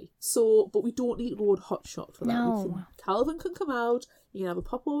 Exactly. So, but we don't need to go on Hotshot for that. No. Calvin can come out. You can have a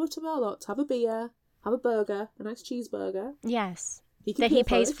pop over to Merlot's, have a beer, have a burger, a nice cheeseburger. Yes. He can That pay he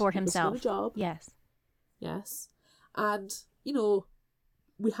pays it. for He doesn't himself. want a job. Yes. Yes. And,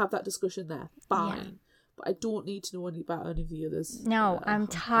 we have that discussion there. Fine. Yeah. But I don't need to know about any of the others. No, I'm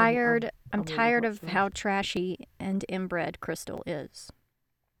tired. I'm over tired of Hotshot. how trashy and inbred Crystal is.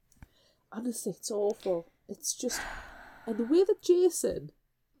 Honestly, it's awful. It's just... And the way that Jason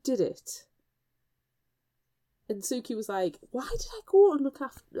did it... And Suki was like, why did I go and look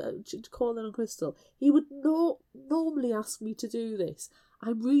after, call in on Crystal? He would not normally ask me to do this.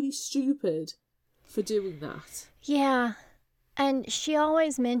 I'm really stupid for doing that. Yeah. And she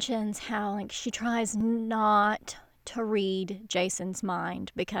always mentions how, she tries not to read Jason's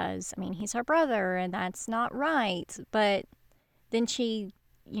mind because, he's her brother and that's not right. But then she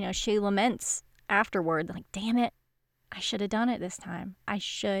laments afterward, like, damn it, I should have done it this time. I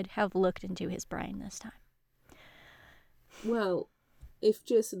should have looked into his brain this time. Well, if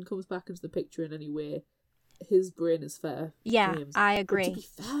Jason comes back into the picture in any way, his brain is fair. Yeah, games. I But agree. to be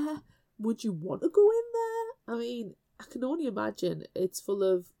fair, would you want to go in there? I can only imagine it's full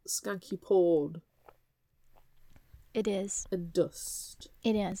of skanky porn It is. and dust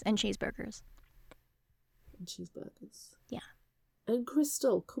It is. And cheeseburgers. and cheeseburgers. Yeah. And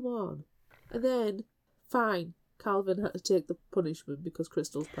Crystal, come on. And then, fine, Calvin had to take the punishment because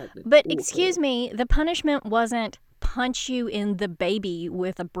Crystal's pregnant. But Okay. excuse me, the punishment wasn't punch you in the baby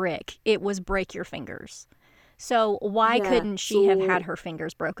with a brick. It was break your fingers. So why Yeah, couldn't she have so- had her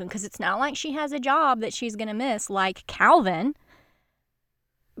fingers broken? Because it's not like she has a job that she's going to miss like Calvin.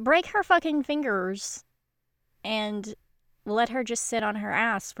 Break her fucking fingers and let her just sit on her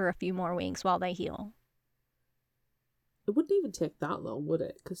ass for a few more weeks while they heal. It wouldn't even take that long, would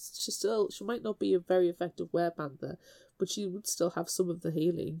it? Because she might not be a very effective werepanther, but she would still have some of the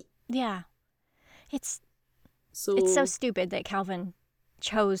healing. Yeah. It's So so stupid that Calvin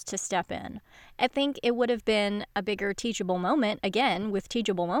chose to step in. I think it would have been a bigger teachable moment, again, with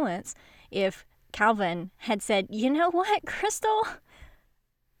teachable moments, if Calvin had said, you know what, Crystal?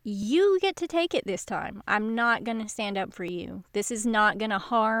 You get to take it this time. I'm not going to stand up for you. This is not going to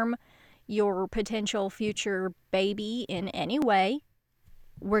harm your potential future baby in any way.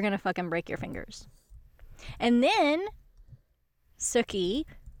 We're going to fucking break your fingers. And then Sookie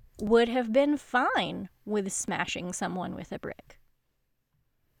would have been fine with smashing someone with a brick.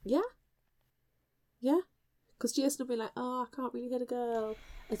 Yeah. Yeah. Because Jason will be like, oh, I can't really hit a girl.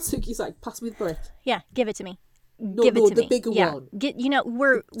 And Sookie's like, pass me the brick. Yeah, give it to me. No, Give it to the me. bigger Yeah. one.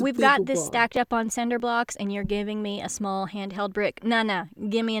 We've got bigger this one. stacked up on cinder blocks, and you're giving me a small handheld brick. Nah,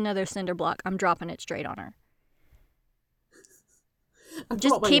 give me another cinder block. I'm dropping it straight on her. I've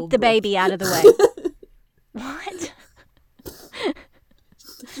Just got my keep own the brick. baby out of the way. What?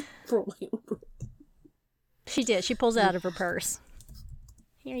 Brought my own brick. She did. She pulls it out of her purse.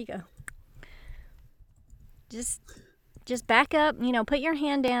 Here you go. Just back up, put your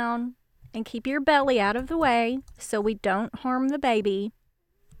hand down and keep your belly out of the way so we don't harm the baby.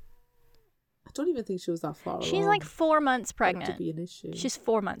 I don't even think she was that far She's along like 4 months for it to pregnant. be an issue. She's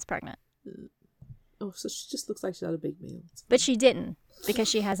 4 months pregnant. Oh, so she just looks like she had a big meal. It's But she didn't because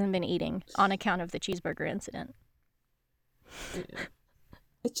she hasn't been eating on account of the cheeseburger incident. fine. Yeah.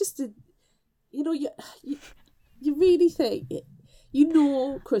 It just did. You really think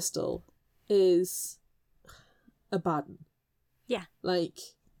Crystal is a bad one. Yeah. Like,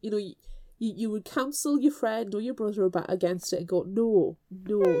 you would counsel your friend or your brother against it and go, no,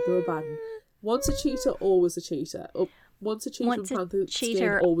 they're a bad one. Once a cheater, always a cheater. Once a cheater Once in a panther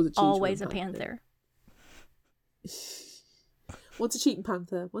cheater, skin, always a cheater. always in a panther. Once a cheating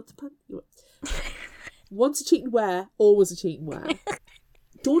panther, once a cheating were, always a cheating were.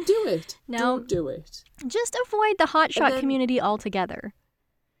 Don't do it. No. Don't do it. Just avoid the hotshot then- community altogether.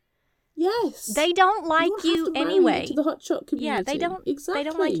 Yes. They don't like don't have you to marry anyway. into the hotshot community. Yeah, they don't. Exactly. They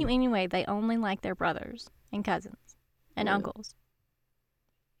don't like you anyway. They only like their brothers and cousins and Yeah. uncles.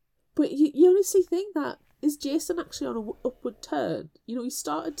 But you honestly think that is Jason actually on an upward turn? He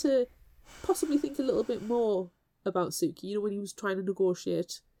started to possibly think a little bit more about Sookie. When he was trying to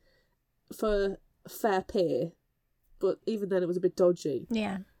negotiate for fair pay, but even then it was a bit dodgy.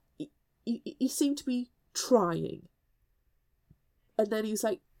 Yeah. He seemed to be trying, and then he was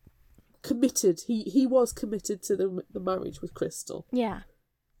like committed. He was committed to the marriage with Crystal. Yeah.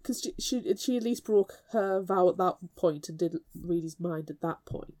 Because she at least broke her vow at that point and did read his mind at that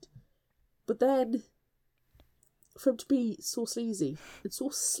point. But then, for him to be so sleazy and so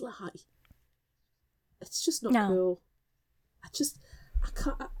sly, it's just not No. cool. I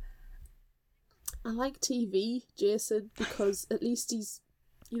can't. I like TV, Jason, because at least he's,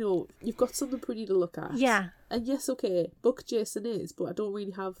 you've got something pretty to look at. Yeah. And yes, okay, book Jason is, but I don't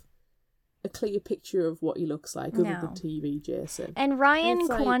really have a clear picture of what he looks like other No. than TV Jason. And Ryan It's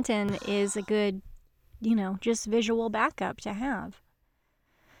like- Quanten is a good, just visual backup to have.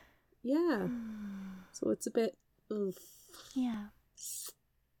 Yeah. So it's a bit. Ugh. Yeah.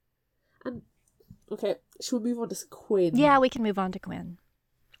 And okay, should we move on to Quinn? Yeah, we can move on to Quinn.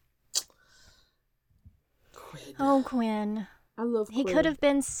 Quinn. Oh, Quinn. I love He Quinn. could have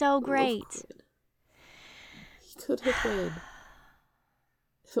been so I love great. Quinn. He could have been.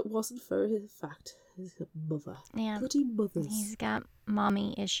 If it wasn't for his fact, his mother. Yeah. Bloody mothers. He's got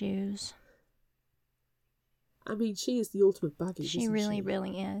mommy issues. I mean, she is the ultimate baggage. She isn't really, she?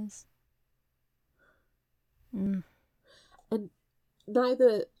 really is. Mm. And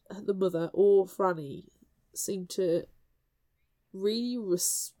neither the mother or Franny seem to really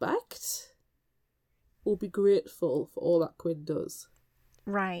respect or be grateful for all that Quinn does.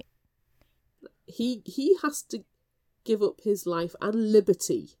 Right. He has to give up his life and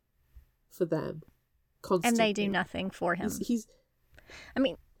liberty for them constantly. And they do nothing for him. He's I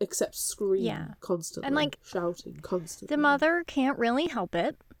mean, except scream Yeah. constantly, And, like, shouting constantly. the mother can't really help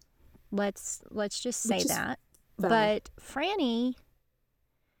it. Let's just say Which is that. fair. But Franny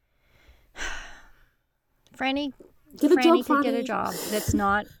Get a job, could get a Franny. job that's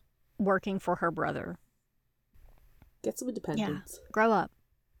not working for her brother. Get some independence. Grow up.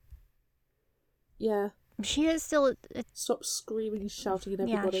 Yeah. She is still Stop screaming and shouting at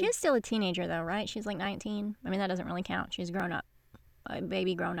yeah, everybody. she is still a teenager though, right? She's like 19. I mean, that doesn't really count. She's grown up. A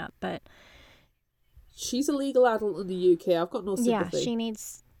baby grown up, but She's a legal adult in the UK. I've got no sympathy. yeah,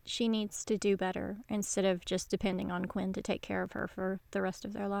 she needs to do better instead of just depending on Quinn to take care of her for the rest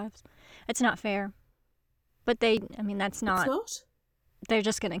of their lives. It's not fair. But that's It's not. not. They're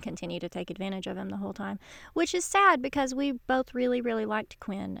just going to continue to take advantage of him the whole time, which is sad because we both really, really liked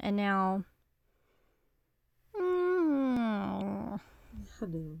Quinn, and now. I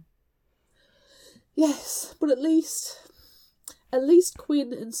know. Yes, but at least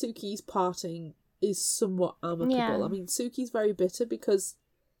Quinn and Suki's parting is somewhat amicable. Yeah. I mean, Suki's very bitter because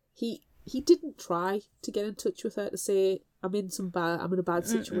he didn't try to get in touch with her to say, I'm in a bad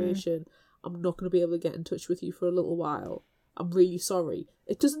situation. I'm not going to be able to get in touch with you for a little while. I'm really sorry.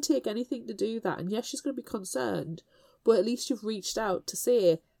 It doesn't take anything to do that. And yes, she's going to be concerned, but at least you've reached out to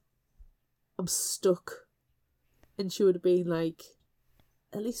say, I'm stuck. And she would have been like,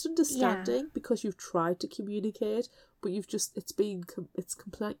 at least understanding, because you've tried to communicate, but it's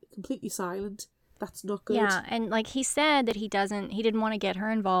completely silent. That's not good. Yeah, and like he said that he didn't want to get her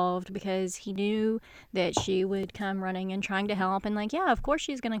involved because he knew that she would come running and trying to help. And like, yeah, of course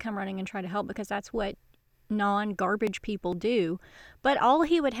she's going to come running and try to help because that's what non-garbage people do. But all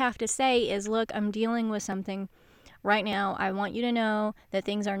he would have to say is, look, I'm dealing with something right now. I want you to know that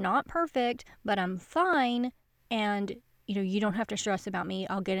things are not perfect, but I'm fine. And, you don't have to stress about me.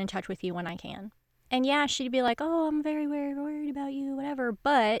 I'll get in touch with you when I can. And yeah, she'd be like, oh, I'm very, very worried about you, whatever.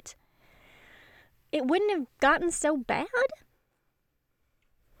 But it wouldn't have gotten so bad.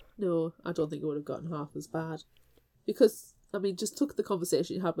 No, I don't think it would have gotten half as bad. Because, I mean, just took the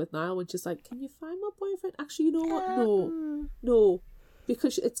conversation you had with Niall when she's like, can you find my boyfriend? Actually, you know what? No.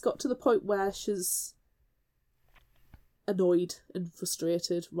 Because it's got to the point where she's annoyed and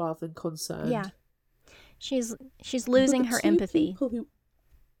frustrated rather than concerned. Yeah. She's losing her empathy.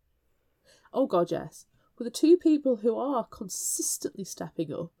 Oh God, yes. But the two people who are consistently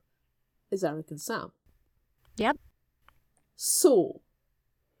stepping up is Eric and Sam. Yep. So,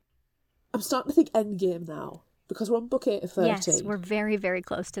 I'm starting to think Endgame now, because we're on book 8 of 13. Yes, we're very, very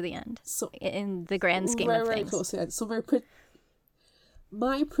close to the end, so, in the grand scheme very, of things. Very close to the end. So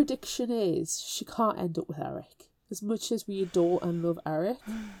my prediction is she can't end up with Eric. As much as we adore and love Eric,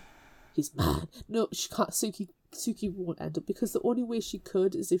 he's mad. No, she can't. Suki won't end up, because the only way she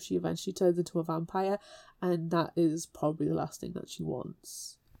could is if she eventually turns into a vampire, and that is probably the last thing that she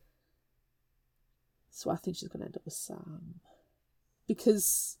wants. So I think she's going to end up with Sam.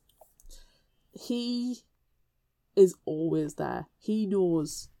 Because he is always there. He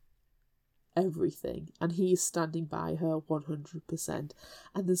knows everything, and he is standing by her 100%.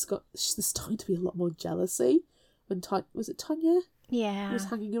 And there's starting to be a lot more jealousy. When was it Tanya? Yeah. Was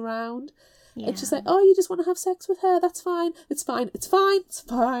hanging around. Yeah. And she's like, oh, you just want to have sex with her? That's fine. It's fine. It's fine. It's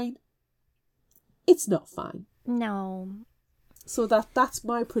fine. It's not fine. No. So that's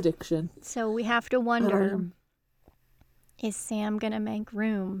my prediction. So we have to wonder, is Sam going to make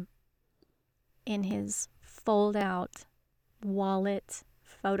room in his fold-out wallet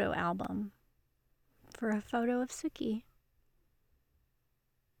photo album for a photo of Suki?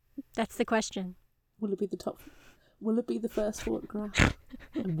 That's the question. Will it be the first photograph?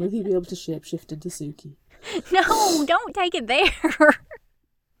 And will he be able to shapeshift into Suki? No, don't take it there.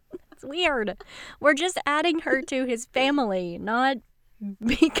 It's weird. We're just adding her to his family, not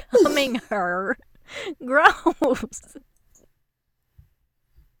becoming her. Gross.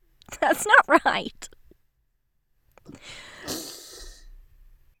 That's not right.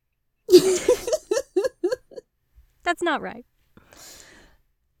 That's not right.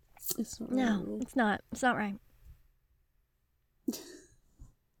 It's not No, right. it's not. It's not right.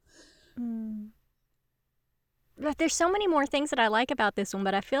 But there's so many more things that I like about this one,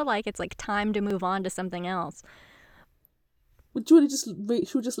 but I feel like it's like time to move on to something else. Would you want to should we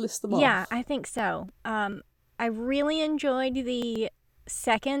just list them off? Yeah, I think so. I really enjoyed the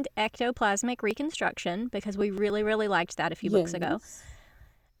second ectoplasmic reconstruction because we really, really liked that a few books ago.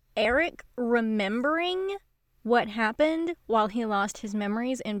 Eric remembering what happened while he lost his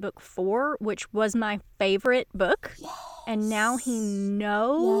memories in book 4, which was my favorite book. Yes. And now he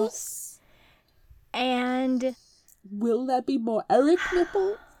knows. Yes. And will there be more Eric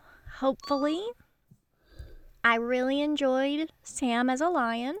nipple? Hopefully. I really enjoyed Sam as a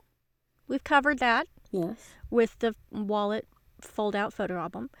lion. We've covered that. Yes. With the wallet fold-out photo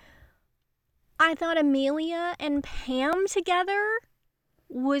album. I thought Amelia and Pam together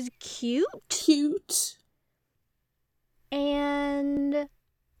was cute. Cute. And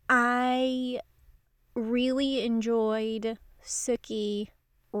I really enjoyed Suki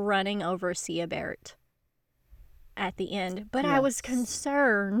running over Sia Barrett at the end. But I was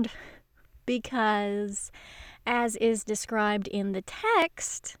concerned because, as is described in the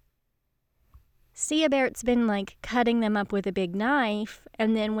text, Sia Barrett's been like cutting them up with a big knife,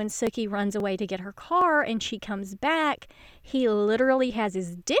 and then when Suki runs away to get her car and she comes back, he literally has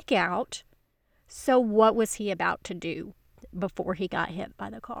his dick out. So what was he about to do before he got hit by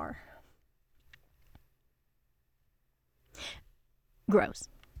the car? Gross.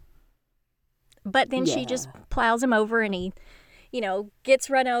 But then she just plows him over and gets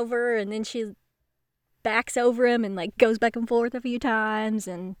run over, and then she backs over him and like goes back and forth a few times,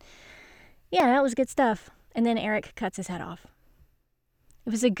 and yeah, that was good stuff. And then Eric cuts his head off. It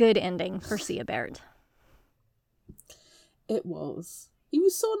was a good ending for Siebert. It was. He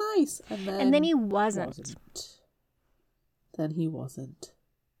was so nice. And then he wasn't. Then he wasn't.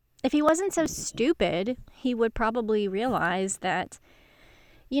 If he wasn't so stupid, he would probably realize that,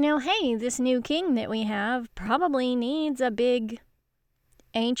 hey, this new king that we have probably needs a big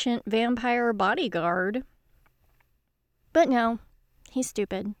ancient vampire bodyguard. But no, he's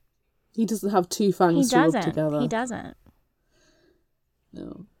stupid. He doesn't have two fangs to rub together. He doesn't.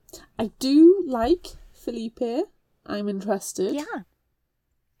 No. I do like Felipe. I'm interested. Yeah.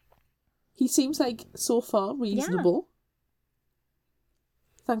 He seems like, so far, reasonable.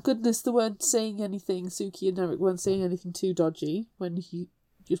 Yeah. Thank goodness they weren't saying anything, Suki and Eric weren't saying anything too dodgy when he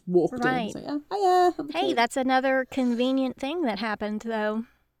just walked in and said, hiya, I'm Hey, that's another convenient thing that happened, though.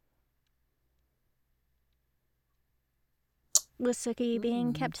 With Suki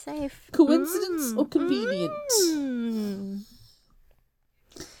being kept safe. Coincidence or convenient?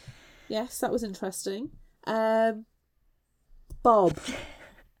 Yes, that was interesting. Bob.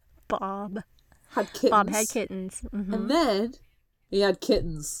 Had kittens. Bob had kittens. Mm-hmm. And then he had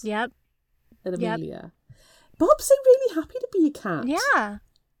kittens. Yep. And Amelia. Bob seemed really happy to be a cat. Yeah.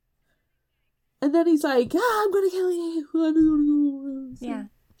 And then he's like, I'm going to kill you. Yeah.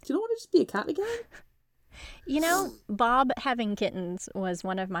 Do you not want to just be a cat again? Bob having kittens was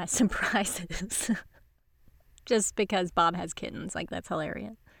one of my surprises. Just because Bob has kittens. Like, that's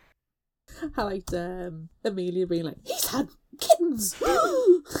hilarious. I liked Amelia being like, he's had kittens.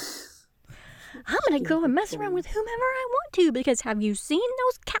 I'm going to go and mess around with whomever I want to, because have you seen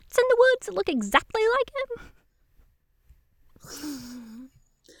those cats in the woods that look exactly like him?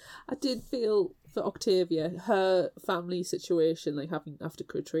 I did feel for Octavia, her family situation, like having after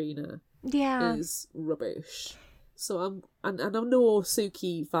Katrina, is rubbish. So I know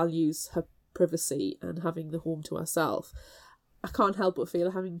Suki values her privacy and having the home to herself. I can't help but feel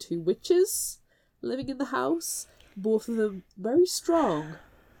having two witches living in the house, both of them very strong,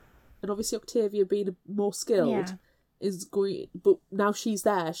 and obviously Octavia being more skilled is going. But now she's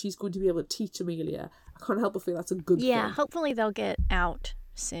there, she's going to be able to teach Amelia. I can't help but feel that's a good thing. Yeah, hopefully they'll get out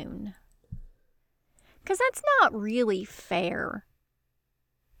soon. Because that's not really fair.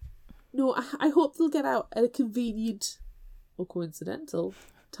 No, I hope they'll get out at a convenient or coincidental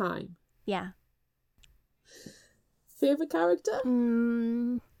time. Yeah. Favourite character?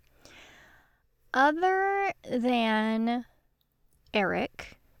 Other than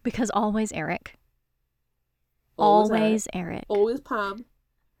Eric, because always Eric. Always Eric. Always Pam.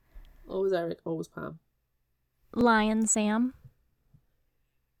 Always Eric, always Pam. Lion Sam.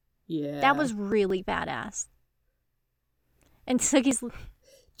 Yeah. That was really badass. And Suki's...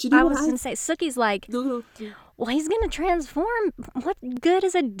 Do you know I was going to say, Suki's like, no. Well, he's going to transform. What good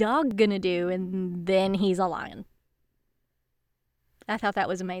is a dog going to do? And then he's a lion. I thought that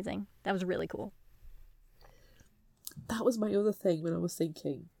was amazing. That was really cool. That was my other thing when I was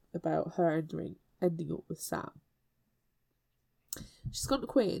thinking about her ending up with Sam. She's gone to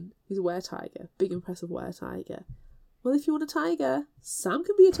Quinn, who's a were-tiger, big impressive were-tiger. Well, if you want a tiger, Sam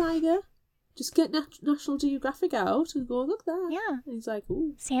can be a tiger. Just get National Geographic out and go, look there. Yeah. And he's like,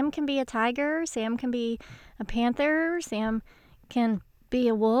 ooh. Sam can be a tiger. Sam can be a panther. Sam can be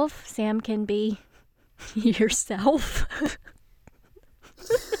a wolf. Sam can be yourself.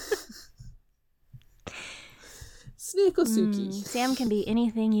 Snake or Suki? Sam can be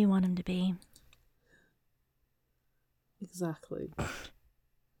anything you want him to be. Exactly. But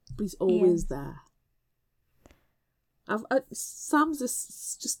he's always there. Sam's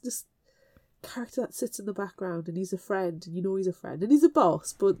just this character that sits in the background, and he's a friend, and you know he's a friend, and he's a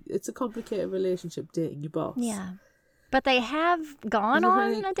boss, but it's a complicated relationship dating your boss. Yeah. But they have gone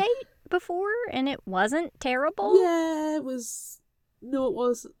on a date before, and it wasn't terrible. Yeah, it was. No,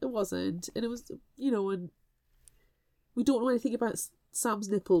 it wasn't. And it was, and we don't know anything about Sam's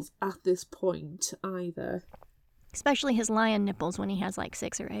nipples at this point either. Especially his lion nipples when he has like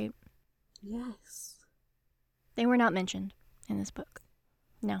 6 or 8. Yes. They were not mentioned in this book.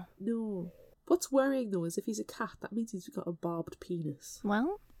 No. No. What's worrying though is if he's a cat, that means he's got a barbed penis.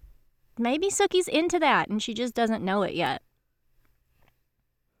 Well, maybe Suki's into that and she just doesn't know it yet.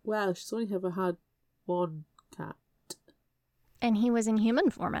 Well, she's only ever had one cat. And he was in human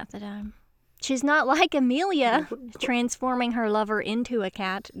form at the time. She's not like Amelia, transforming her lover into a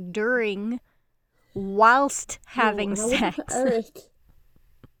cat whilst having sex. Eric.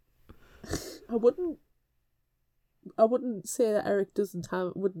 I wouldn't say that Eric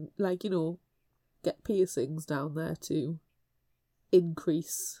wouldn't get piercings down there too.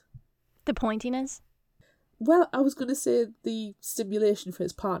 increase. The pointiness? Well, I was going to say the stimulation for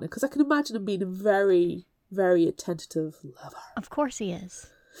his partner, because I can imagine him being a very, very attentive lover. Of course he is.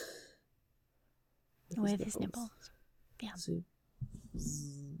 With his nipples. Yeah. So,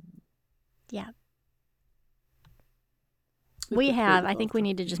 Yeah. we've I think we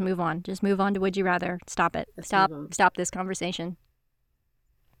need to just move on. Just move on to Would You Rather. Stop it. Let's Stop. move on. Stop this conversation.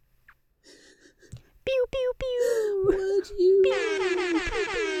 Pew, pew, pew. Would you?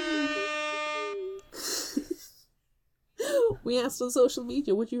 We asked on social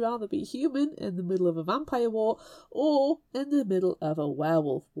media, would you rather be human in the middle of a vampire war or in the middle of a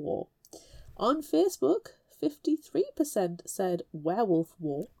werewolf war? On Facebook, 53% said werewolf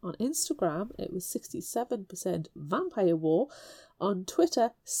war. On Instagram, it was 67% vampire war. On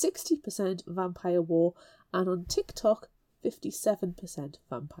Twitter, 60% vampire war. And on TikTok, 57%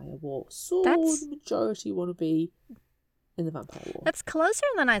 vampire war. So the majority want to be in the vampire war. That's closer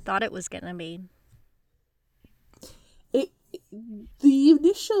than I thought it was going to be. The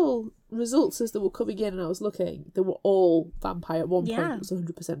initial results as they were coming in and I was looking, they were all vampire. At one point it was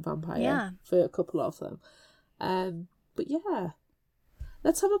 100% vampire for a couple of them. But yeah,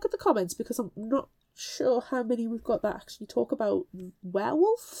 let's have a look at the comments because I'm not sure how many we've got that actually talk about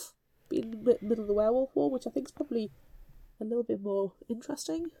werewolf being in the middle of the werewolf war, which I think is probably a little bit more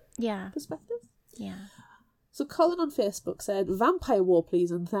interesting perspective. Yeah. So Colin on Facebook said, vampire war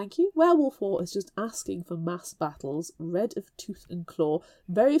please and thank you. Werewolf war is just asking for mass battles, red of tooth and claw,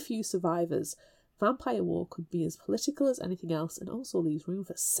 very few survivors. Vampire war could be as political as anything else and also leaves room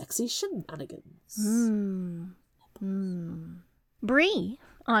for sexy shenanigans. Bree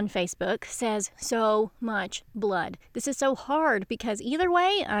on Facebook says, so much blood. This is so hard because either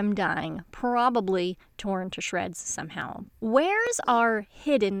way, I'm dying. Probably torn to shreds somehow. Wares are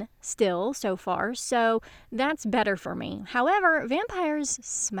hidden still so far, so that's better for me. However, vampires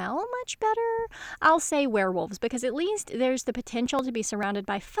smell much better. I'll say werewolves because at least there's the potential to be surrounded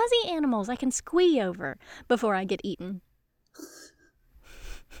by fuzzy animals I can squee over before I get eaten.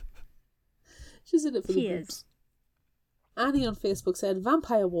 She's in it for the She boobs. is. Annie on Facebook said,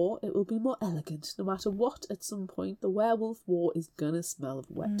 vampire war, it will be more elegant. No matter what, at some point, the werewolf war is gonna smell of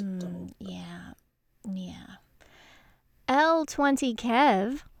wet dog. Yeah. L20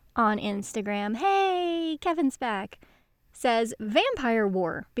 Kev on Instagram, hey, Kevin's back, says vampire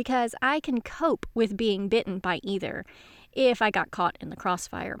war because I can cope with being bitten by either if I got caught in the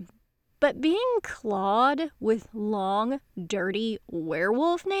crossfire. But being clawed with long, dirty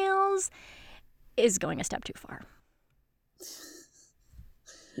werewolf nails is going a step too far.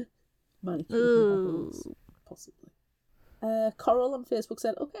 Ooh. Possibly. Coral on Facebook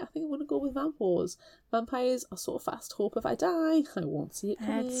said, okay, I think I'm going to go with vampires. Vampires are so fast, hope if I die, I won't see it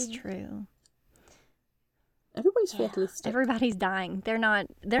coming. That's true. Everybody's fatalistic. Everybody's dying. They're not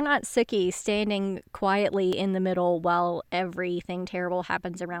Suki standing quietly in the middle while everything terrible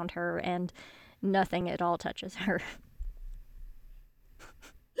happens around her and nothing at all touches her.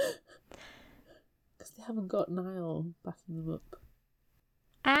 Because they haven't got Niall backing them up.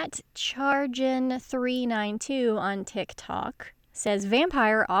 At Chargin392 on TikTok says,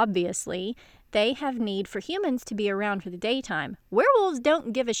 vampire, obviously. They have need for humans to be around for the daytime. Werewolves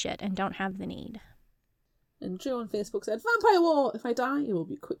don't give a shit and don't have the need. And Drew on Facebook said, vampire war! If I die, it will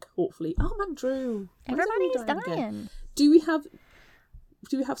be quick, hopefully. Oh man, Drew. Everybody's dying. Again? Do we have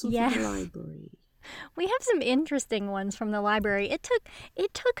some from the library? We have some interesting ones from the library. It took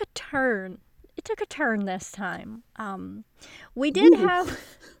a turn. It took a turn this time. We did have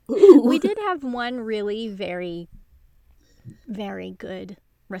one really very, very good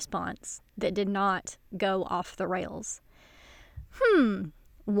response that did not go off the rails.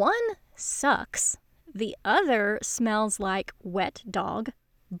 One sucks. The other smells like wet dog.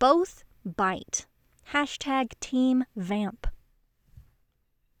 Both bite. Hashtag Team Vamp.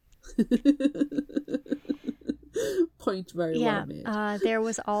 Point very well made. There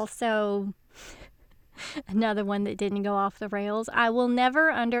was also another one that didn't go off the rails. I will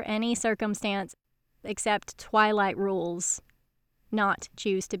never, under any circumstance, except Twilight rules, not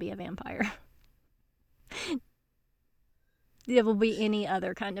choose to be a vampire. There will be any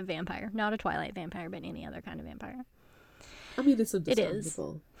other kind of vampire. Not a Twilight vampire, but any other kind of vampire. I mean, it's understandable. It is.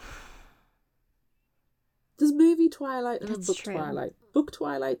 There's movie Twilight and That's book true. Twilight. Book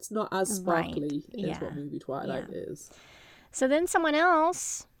Twilight's not as sparkly Right. as what movie Twilight is. So then someone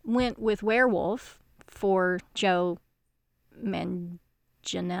else went with werewolf for Joe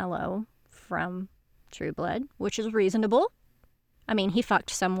Manganiello from True Blood, which is reasonable. I mean, he fucked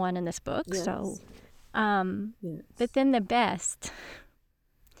someone in this book, Yes. so... Yes. But then the best,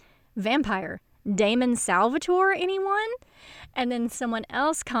 vampire. Damon Salvatore, anyone? And then someone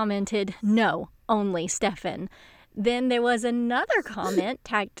else commented, no, only Stefan. Then there was another comment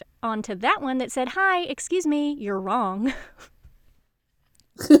tagged onto that one that said, hi, excuse me, you're wrong.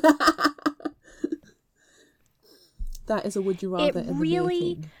 That is a would you rather It in the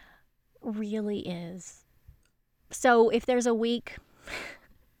really, making. really is. So if there's a week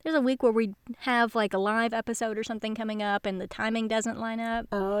where we have like a live episode or something coming up and the timing doesn't line up.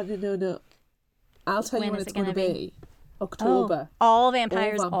 Oh, no. I'll tell you When when is it's it going to gonna be. October. All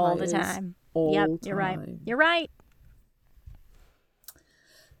vampires all the vampires, time. all Yep, time. you're right. You're right.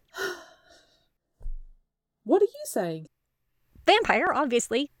 What are you saying? Vampire,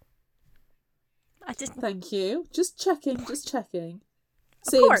 obviously. I just, Thank you. Just checking. Of course.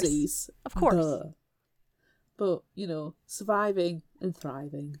 Samesies. Of course. Duh. But, surviving and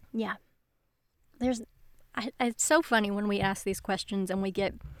thriving. Yeah. It's so funny when we ask these questions and we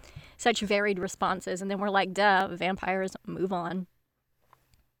get such varied responses, and then we're like, duh, vampires, move on.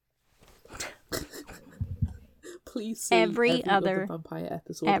 Please see Every other vampire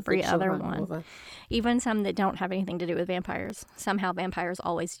episode. every of Fictional other one. Hangover. Even some that don't have anything to do with vampires. Somehow vampires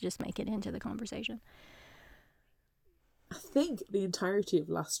always just make it into the conversation. I think the entirety of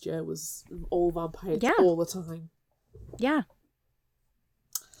last year was all vampires Yeah. all the time. Yeah.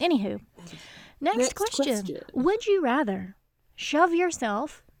 Anywho, next question. Would you rather shove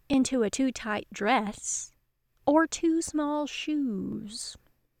yourself into a too tight dress or too small shoes?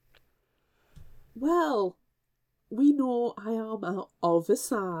 Well, we know I am of a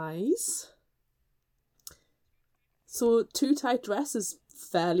size. So too tight dress is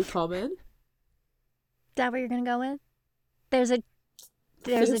fairly common. Is that what you're going to go with? There's a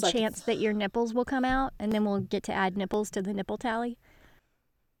Feels like chance that your nipples will come out, and then we'll get to add nipples to the nipple tally.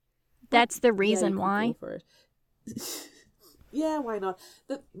 That's the reason you could why. go for it. Yeah, why not?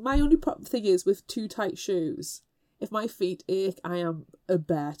 My only thing is with too tight shoes. If my feet ache, I am a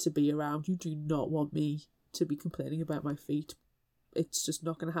bear to be around. You do not want me to be complaining about my feet. It's just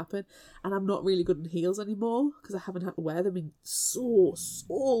not going to happen. And I'm not really good in heels anymore because I haven't had to wear them in so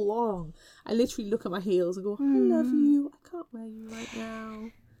long. I literally look at my heels and go, I love you. I can't wear you right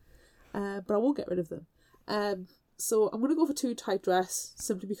now. But I won't get rid of them. So I'm going to go for too tight dress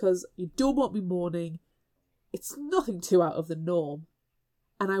simply because you don't want me moaning. It's nothing too out of the norm.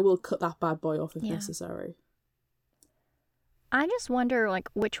 And I will cut that bad boy off if necessary. I just wonder,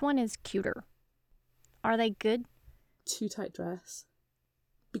 which one is cuter? Are they good? Too tight dress.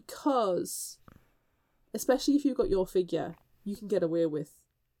 Because, especially if you've got your figure, you can get away with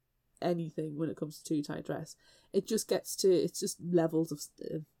anything when it comes to too tight dress. It just gets to, it's just levels of,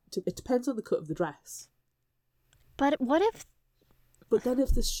 it depends on the cut of the dress. But But then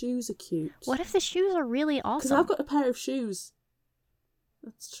if the shoes are cute. what if the shoes are really Because awesome? I've got a pair of shoes.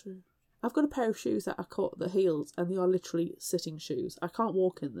 That's true. I've got a pair of shoes that I cut the heels and they are literally sitting shoes. I can't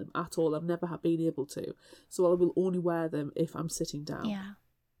walk in them at all. I've never been able to. So I will only wear them if I'm sitting down. Yeah.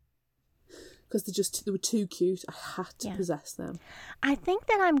 Because they were too cute. I had to Yeah. possess them. I think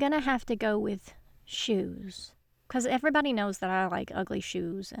that I'm going to have to go with shoes. Because everybody knows that I like ugly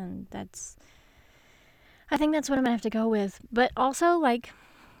shoes, and I think that's what I'm going to have to go with. But also, I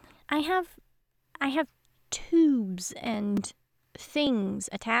have tubes and things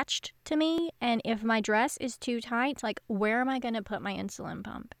attached to me, and if my dress is too tight, where am I going to put my insulin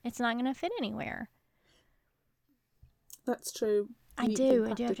pump? It's not going to fit anywhere. That's true. I do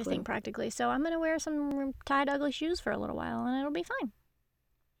have to think practically. So I'm going to wear some tight ugly shoes for a little while, and it'll be fine.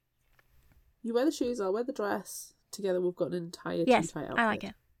 You wear the shoes, I'll wear the dress. Together we've got an entire Yes, too tight outfit. I like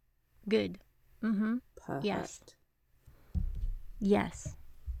it. Good. Mm-hmm. Perfect. Yes.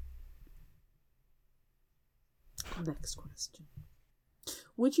 Next question.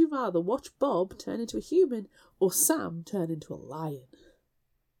 Would you rather watch Bob turn into a human or Sam turn into a lion?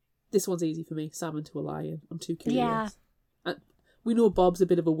 This one's easy for me. Sam into a lion. I'm too curious. Yeah. And we know Bob's a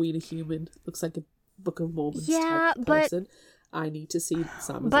bit of a wiener human. Looks like a Book of Mormons Yeah, type but- person. I need to see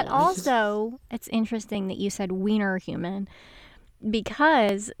Sam as But a lion. also, it's interesting that you said wiener human,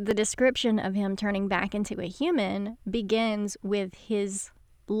 because the description of him turning back into a human begins with his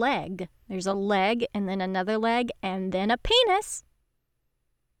leg. There's a leg, and then another leg, and then a penis.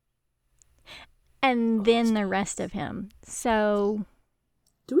 And then the rest of him. So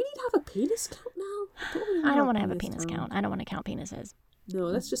Do we need to have a penis count now? I don't want to have a penis count. I don't want to count penises. No,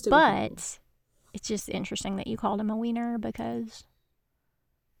 let's just do it. But it's just interesting that you called him a wiener because,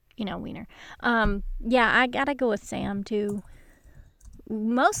 wiener. Yeah, I gotta go with Sam too.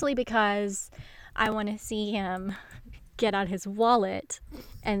 Mostly because I want to see him get out his wallet,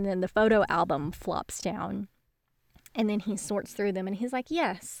 and then the photo album flops down, and then he sorts through them, and he's like,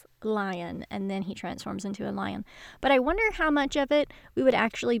 "Yes, lion, and then he transforms into a lion. But I wonder how much of it we would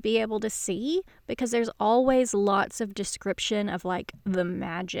actually be able to see, because there's always lots of description of like the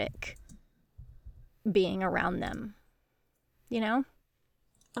magic being around them. You know?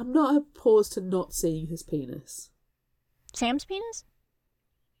 I'm not opposed to not seeing his penis. Sam's penis?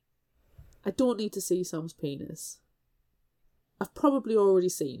 I don't need to see Sam's penis. I've probably already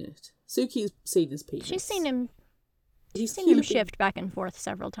seen it. Suki's seen his penis. She's seen him He's seen him cute. shift back and forth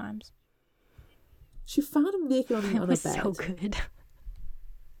several times. She found him naked on It a was bed. so good.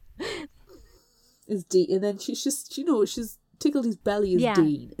 Is Dean, and then she's just, she's tickled his belly as Yeah.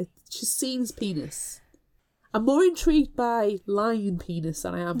 Dean. She's seen his penis. I'm more intrigued by lion penis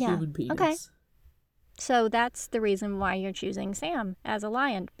than I am Yeah, human penis. okay. So that's the reason why you're choosing Sam as a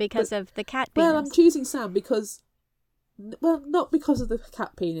lion, because of the cat penis. Well, I'm choosing Sam because, well, not because of the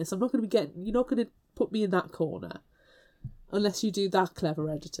cat penis. I'm not going to be getting, you're not going to put me in that corner unless you do that clever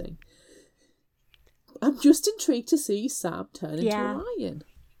editing. I'm just intrigued to see Sam turn into Yeah. a lion.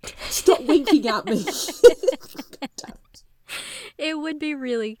 Stop winking at me. Damn it. It would be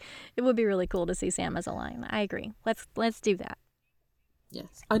really cool to see Sam as a lion. I agree. Let's do that.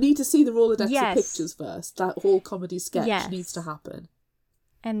 Yes. I need to see the Rolodex Yes. of pictures first. That whole comedy sketch Yes. needs to happen.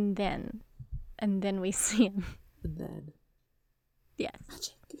 And then we see him. And then Yes.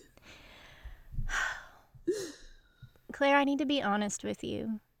 magic. Claire, I need to be honest with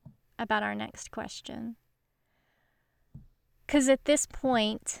you about our next question. Because at this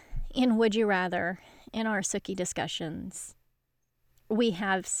point in Would You Rather, in our Sookie discussions, we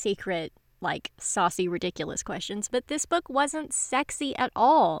have secret, like, saucy, ridiculous questions, but this book wasn't sexy at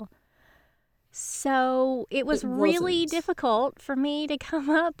all. So it was really wasn't. difficult for me to come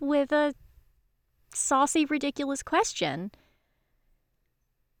up with a saucy, ridiculous question.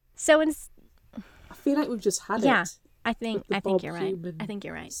 So I feel like we've just had Yeah. it. I think with the Bob you're right. Human I think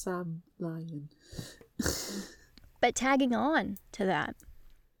you're right. Sam Lion. But tagging on to that,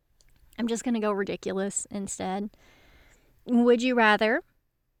 I'm just going to go ridiculous instead. Would you rather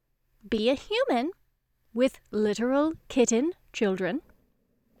be a human with literal kitten children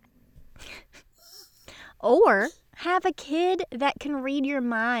or have a kid that can read your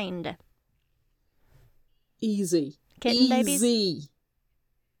mind? Easy. Kitten babies? Easy.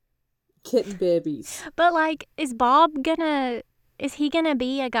 Kitten babies. But like, is he gonna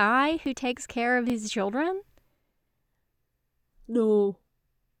be a guy who takes care of his children? No.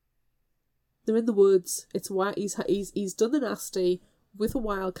 They're in the woods. It's why he's done the nasty with a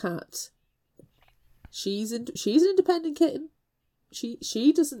wildcat. She's an independent kitten.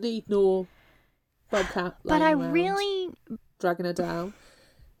 She doesn't need no bobcat. But I lying around, really, dragging her down.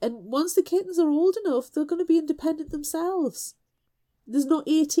 And once the kittens are old enough, they're going to be independent themselves. There's not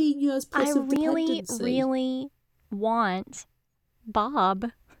 18 years plus I of really, dependency. really want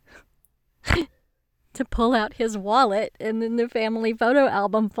Bob to pull out his wallet, and then the family photo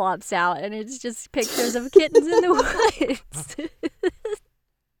album flops out, and it's just pictures of kittens in the woods.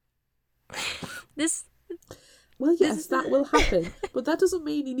 Well, yes, that will happen. But that doesn't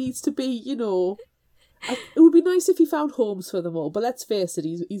mean he needs to be, it would be nice if he found homes for them all, but let's face it,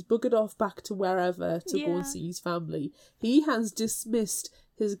 he's buggered off back to wherever to go Yeah. and see his family. He has dismissed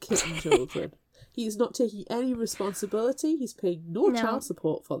his kitten children. He's not taking any responsibility. He's paying no No. child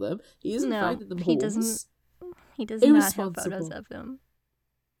support for them. He isn't finding them he homes. does not have photos Irresponsible. of them.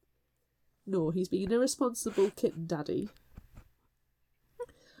 No, he's being an irresponsible kitten daddy.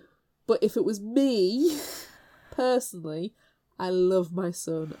 But if it was me, personally, I love my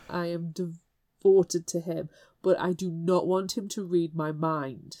son. I am devoted to him. But I do not want him to read my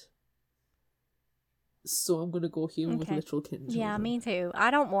mind. So I'm going to go human with Okay. literal kitten children. Yeah, me too.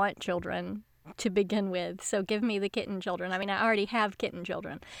 I don't want children to begin with, so give me the kitten children. I mean, I already have kitten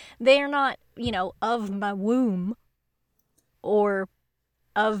children. They are not, of my womb or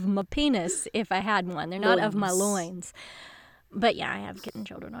of my penis if I had one. They're not of my Loins. loins. But yeah, I have kitten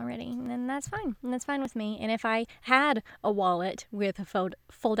children already, and that's fine. And that's fine with me. And if I had a wallet with a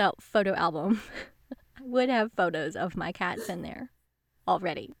fold-out photo album, I would have photos of my cats in there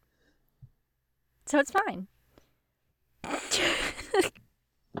already. So it's fine.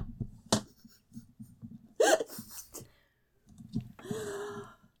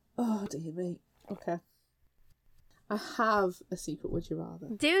 Oh, dear me. Okay. I have a secret would you rather.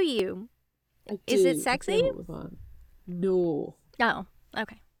 Do you? I Is it do. I sexy? came up with one. No. Oh,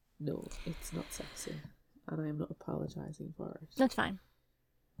 okay. No, it's not sexy. And I am not apologising for it. That's fine.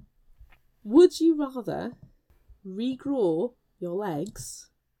 Would you rather regrow your legs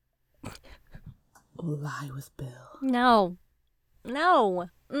or lie with Bill? No. No.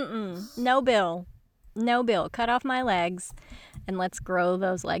 Mm-mm. No, Bill. No, Bill. Cut off my legs and let's grow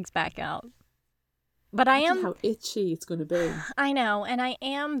those legs back out. But I Imagine am, how itchy it's going to be. I know, and I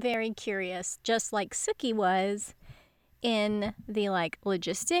am very curious, just like Suki was in the like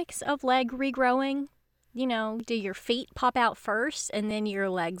logistics of leg regrowing. You know, do your feet pop out first and then your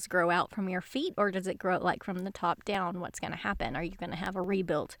legs grow out from your feet, or does it grow like from the top down? What's going to happen? Are you going to have a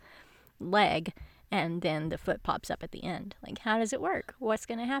rebuilt leg and then the foot pops up at the end? Like, how does it work? What's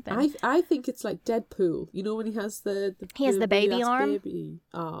going to happen? I think it's like Deadpool. You know when he has the baby big-ass arm? baby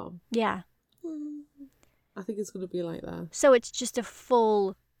arm. Yeah. I think it's going to be like that. So it's just a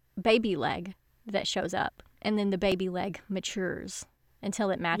full baby leg that shows up, and then the baby leg matures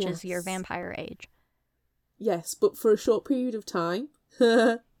until it matches your Yes. vampire age. Yes, but for a short period of time.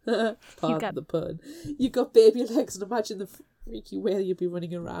 Pardon got- the pun. You've got baby legs, and imagine the freaky way you'd be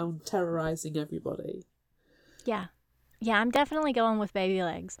running around terrorizing everybody. Yeah. Yeah, I'm definitely going with baby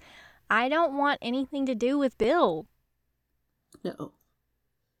legs. I don't want anything to do with Bill. No.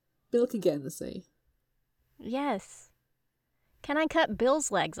 Bill can get in the sea. Yes. Can I cut Bill's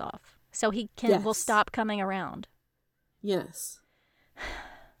legs off so he will Yes. stop coming around? Yes.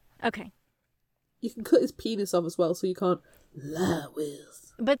 Okay. You can cut his penis off as well, so you can't lie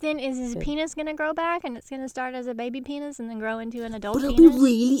with. But then is his Yeah. penis going to grow back and it's going to start as a baby penis and then grow into an adult But it'll penis? be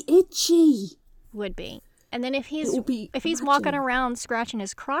really itchy. Would be. And then if he's It'll be, walking imagine. around scratching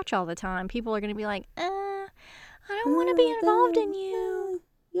his crotch all the time, people are going to be like, I don't want to be involved in you.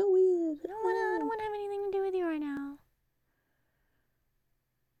 You're weird. I don't want to have anything to do with you right now.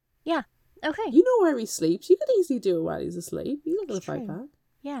 Yeah. Okay. You know where he sleeps. You could easily do it while he's asleep. He's not going to It's fight true. back.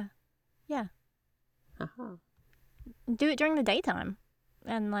 Yeah. Yeah. Haha. Do it during the daytime.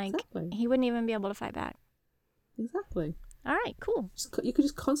 And, like, Exactly. he wouldn't even be able to fight back. Exactly. All right, cool. You could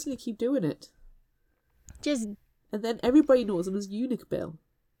just constantly keep doing it. Just, And then everybody knows him as Eunuch Bill.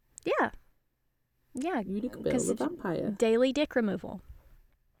 yeah. Yeah. Eunuch Bill, 'Cause the it's vampire. daily dick removal.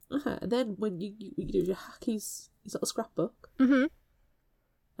 And then when you do, you hack his little scrapbook, Mm-hmm.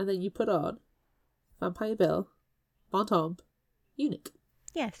 and then you put on Vampire Bill, Bon Tom, Eunuch.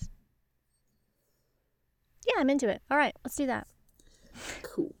 Yes. Yeah, I'm into it. All right, let's do that.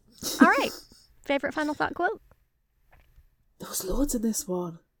 Cool. All right. Favorite final thought quote? There was loads in this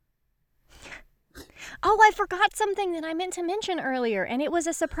one. Oh, I forgot something that I meant to mention earlier, and it was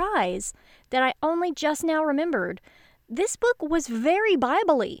a surprise that I only just now remembered. This book was very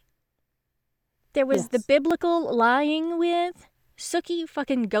Bible-y. There was the Yes. biblical lying with. Suki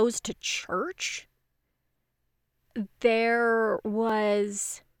fucking goes to church. There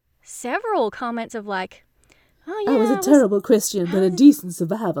was several comments of like, oh yeah, I was a terrible Christian, but a decent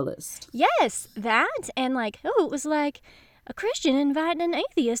survivalist. Yes, that, and like, oh, it was like a Christian inviting an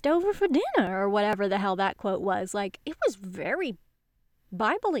atheist over for dinner, or whatever the hell that quote was. Like, it was very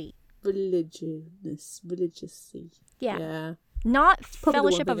Bible-y. Religiously. Yeah. Yeah. Not probably the one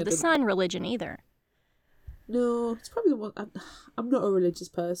Fellowship thing of I the didn't- Sun religion either. No, it's probably the one. I'm not a religious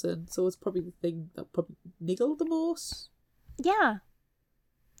person, so it's probably the thing that probably niggled the most. Yeah.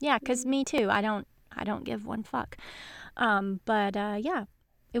 Yeah, 'cause me too. I don't give one fuck. But yeah,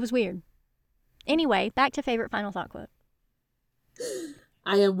 it was weird. Anyway, back to favorite final thought quote.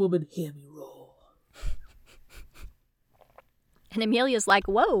 I am woman, hear me roar. And Amelia's like,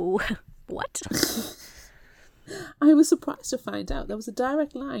 whoa, what? I was surprised to find out there was a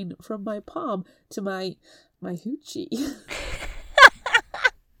direct line from my palm to my hoochie.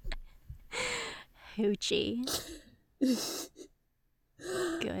 Hoochie.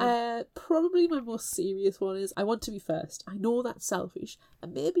 Good. Probably my most serious one is I want to be first. I know that's selfish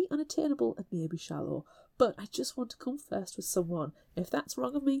and maybe unattainable and maybe shallow, but I just want to come first with someone. If that's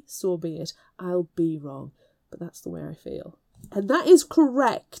wrong of me, so be it. I'll be wrong, but that's the way I feel. And that is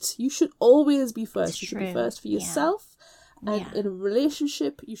correct. You should always be first. It's You should be true. first for Yeah. yourself, and Yeah. in a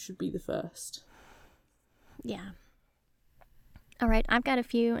relationship, you should be the first. Yeah. All right, I've got a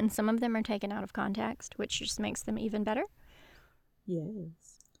few, and some of them are taken out of context, which just makes them even better.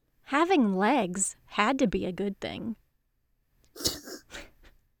 Yes. Having legs had to be a good thing.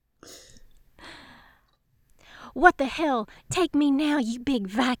 What the hell? Take me now, you big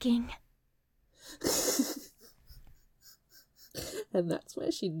Viking. And that's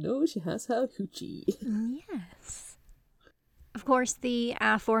where she knows she has her hoochie. Yes. Of course, the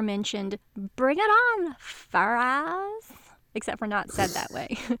aforementioned "Bring it on, Faraz," except for not said that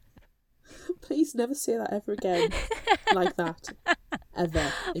way. Please never say that ever again. Like that.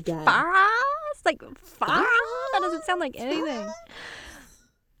 Ever again. Faraz? Like, Faraz? That doesn't sound like anything.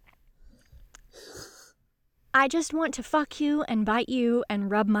 I just want to fuck you and bite you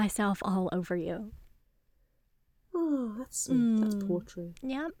and rub myself all over you. Oh, that's sweet. That's Mm. poetry.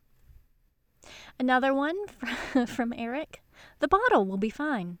 Yep. Another one from Eric. The bottle will be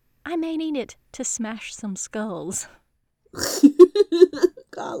fine. I may need it to smash some skulls.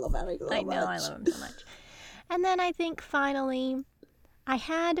 God, I love Eric so much. I know, I love him so much. And then I think finally, I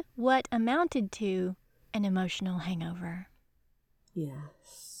had what amounted to an emotional hangover.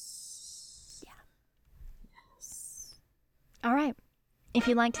 Yes. Yeah. Yes. All right. If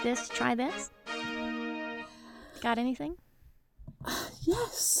you liked this, try this. Got anything?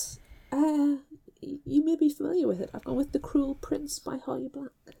 Yes. You may be familiar with it. I've gone with The Cruel Prince by Holly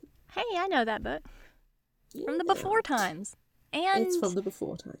Black. Hey, I know that book. Yeah. From the before times. And It's from the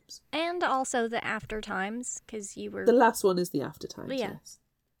before times. And also the after times, because you were... The last one is the after times, Yeah. yes.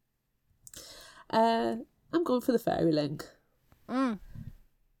 I'm going for the Fairy Link.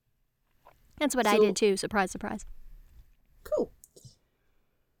 That's what I did too. Surprise, surprise. Cool.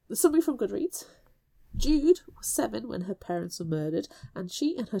 The summary from Goodreads. Jude was 7 when her parents were murdered, and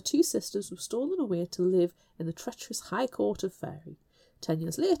she and her 2 sisters were stolen away to live in the treacherous High Court of Fairy. 10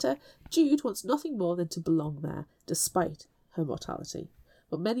 years later, Jude wants nothing more than to belong there, despite her mortality.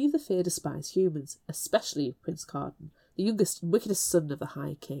 But many of the Fae despise humans, especially Prince Carden, the youngest and wickedest son of the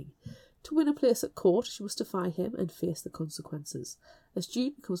High King. To win a place at court, she must defy him and face the consequences. As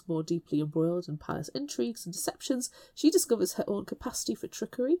Jude becomes more deeply embroiled in palace intrigues and deceptions, she discovers her own capacity for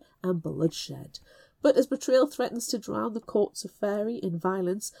trickery and bloodshed. But as betrayal threatens to drown the courts of Fairy in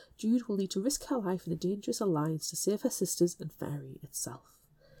violence, Jude will need to risk her life in a dangerous alliance to save her sisters and Fairy itself.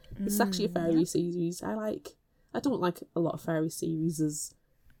 It's actually a Fairy series. I don't like a lot of Fairy series,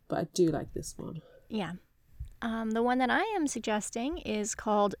 but I do like this one. Yeah. The one that I am suggesting is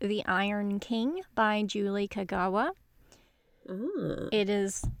called The Iron King by Julie Kagawa. It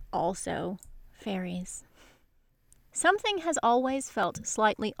is also fairies. Something has always felt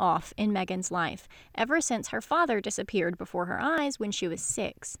slightly off in Megan's life, ever since her father disappeared before her eyes when she was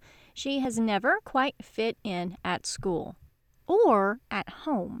 6. She has never quite fit in at school or at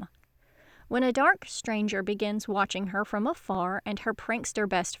home. When a dark stranger begins watching her from afar and her prankster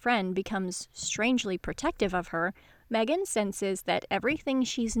best friend becomes strangely protective of her, Megan senses that everything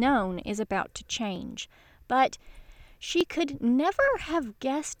she's known is about to change. But she could never have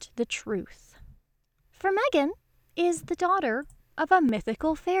guessed the truth. For Megan is the daughter of a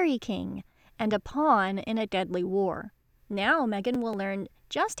mythical fairy king and a pawn in a deadly war. Now Megan will learn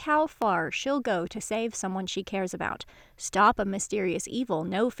just how far she'll go to save someone she cares about, stop a mysterious evil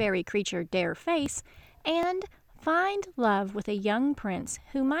no fairy creature dare face, and find love with a young prince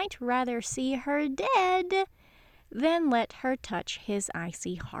who might rather see her dead than let her touch his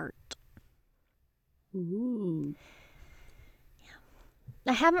icy heart. Ooh.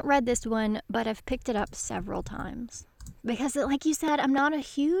 I haven't read this one, but I've picked it up several times. Because, like you said, I'm not a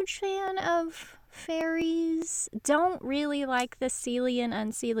huge fan of fairies. Don't really like the Seelie and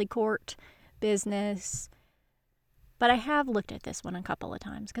Unseelie court business. But I have looked at this one a couple of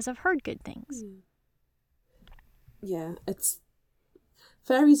times because I've heard good things. Yeah, it's...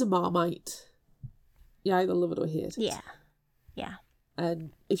 Fairies are Marmite. You either love it or hate it. Yeah. Yeah.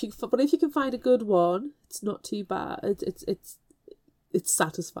 And if you can find a good one, it's not too bad. It's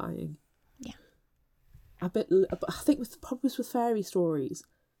satisfying. Yeah. I think with the problems with fairy stories,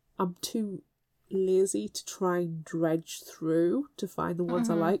 I'm too lazy to try and dredge through to find the ones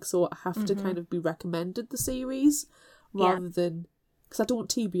I like, so I have to kind of be recommended the series rather than, because I don't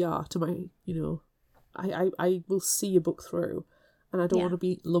TBR to my, I will see a book through, and I don't want to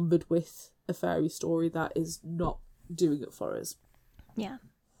be lumbered with a fairy story that is not doing it for us. Yeah.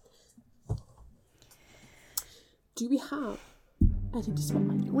 Do we have an indie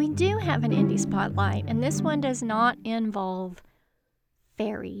spotlight? We do have an indie spotlight, and this one does not involve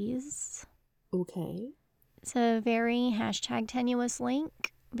fairies. Okay. It's a very #tenuous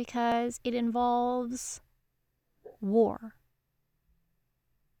link because it involves war.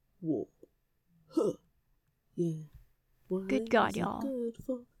 War. Huh. Yeah. Why Good God, is it y'all. Good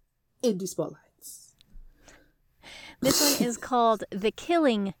for indie spotlights. This one is called The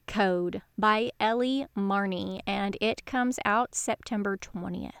Killing Code by Ellie Marney, and it comes out September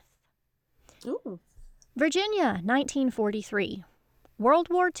 20th. Oh. Virginia, 1943. World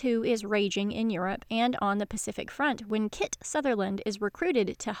War II is raging in Europe and on the Pacific Front when Kit Sutherland is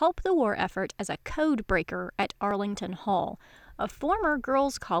recruited to help the war effort as a code breaker at Arlington Hall, a former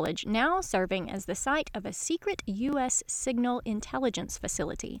girls' college now serving as the site of a secret U.S. signal intelligence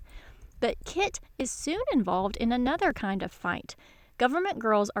facility. But Kit is soon involved in another kind of fight. Government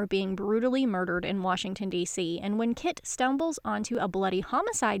girls are being brutally murdered in Washington, D.C., and when Kit stumbles onto a bloody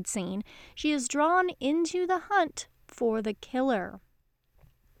homicide scene, she is drawn into the hunt for the killer.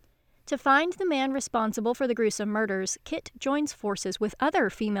 To find the man responsible for the gruesome murders, Kit joins forces with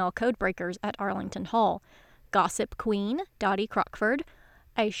other female codebreakers at Arlington Hall. gossip queen, Dottie Crockford,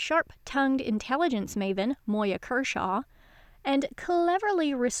 a sharp-tongued intelligence maven, Moya Kershaw, and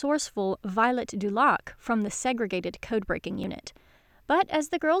cleverly resourceful Violet Dulac from the segregated code-breaking unit. But as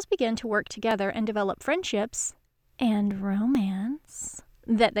the girls begin to work together and develop friendships and romance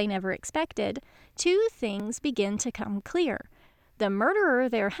that they never expected, two things begin to come clear. The murderer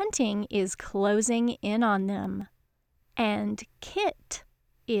they're hunting is closing in on them, and Kit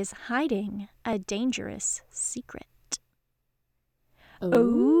is hiding a dangerous secret.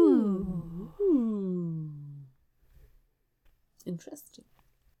 Ooh. Interesting.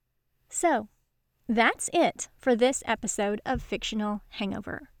 So, that's it for this episode of Fictional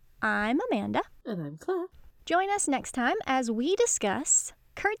Hangover. I'm Amanda. And I'm Claire. Join us next time as we discuss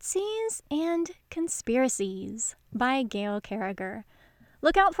Curtsies and Conspiracies by Gail Carriger.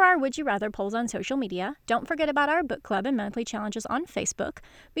 Look out for our Would You Rather polls on social media. Don't forget about our book club and monthly challenges on Facebook.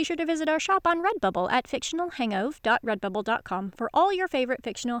 Be sure to visit our shop on Redbubble at fictionalhangove.redbubble.com for all your favorite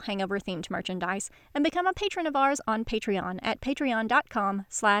fictional hangover-themed merchandise, and become a patron of ours on Patreon at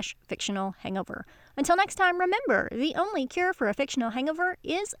patreon.com/fictionalhangover. Until next time, remember, the only cure for a fictional hangover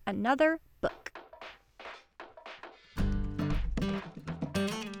is another book.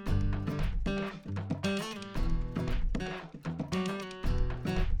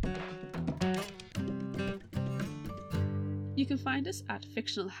 You can find us at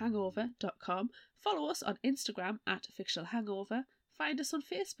fictionalhangover.com, follow us on Instagram at fictionalhangover, find us on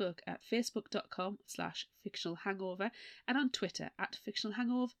Facebook at facebook.com/fictionalhangover, and on Twitter at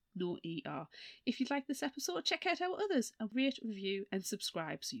fictionalhangover, no ER. If you'd like this episode, check out our others and rate, review and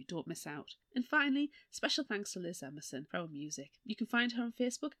subscribe so you don't miss out. And finally, special thanks to Liz Emerson for our music. You can find her on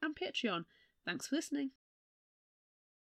Facebook and Patreon. Thanks for listening.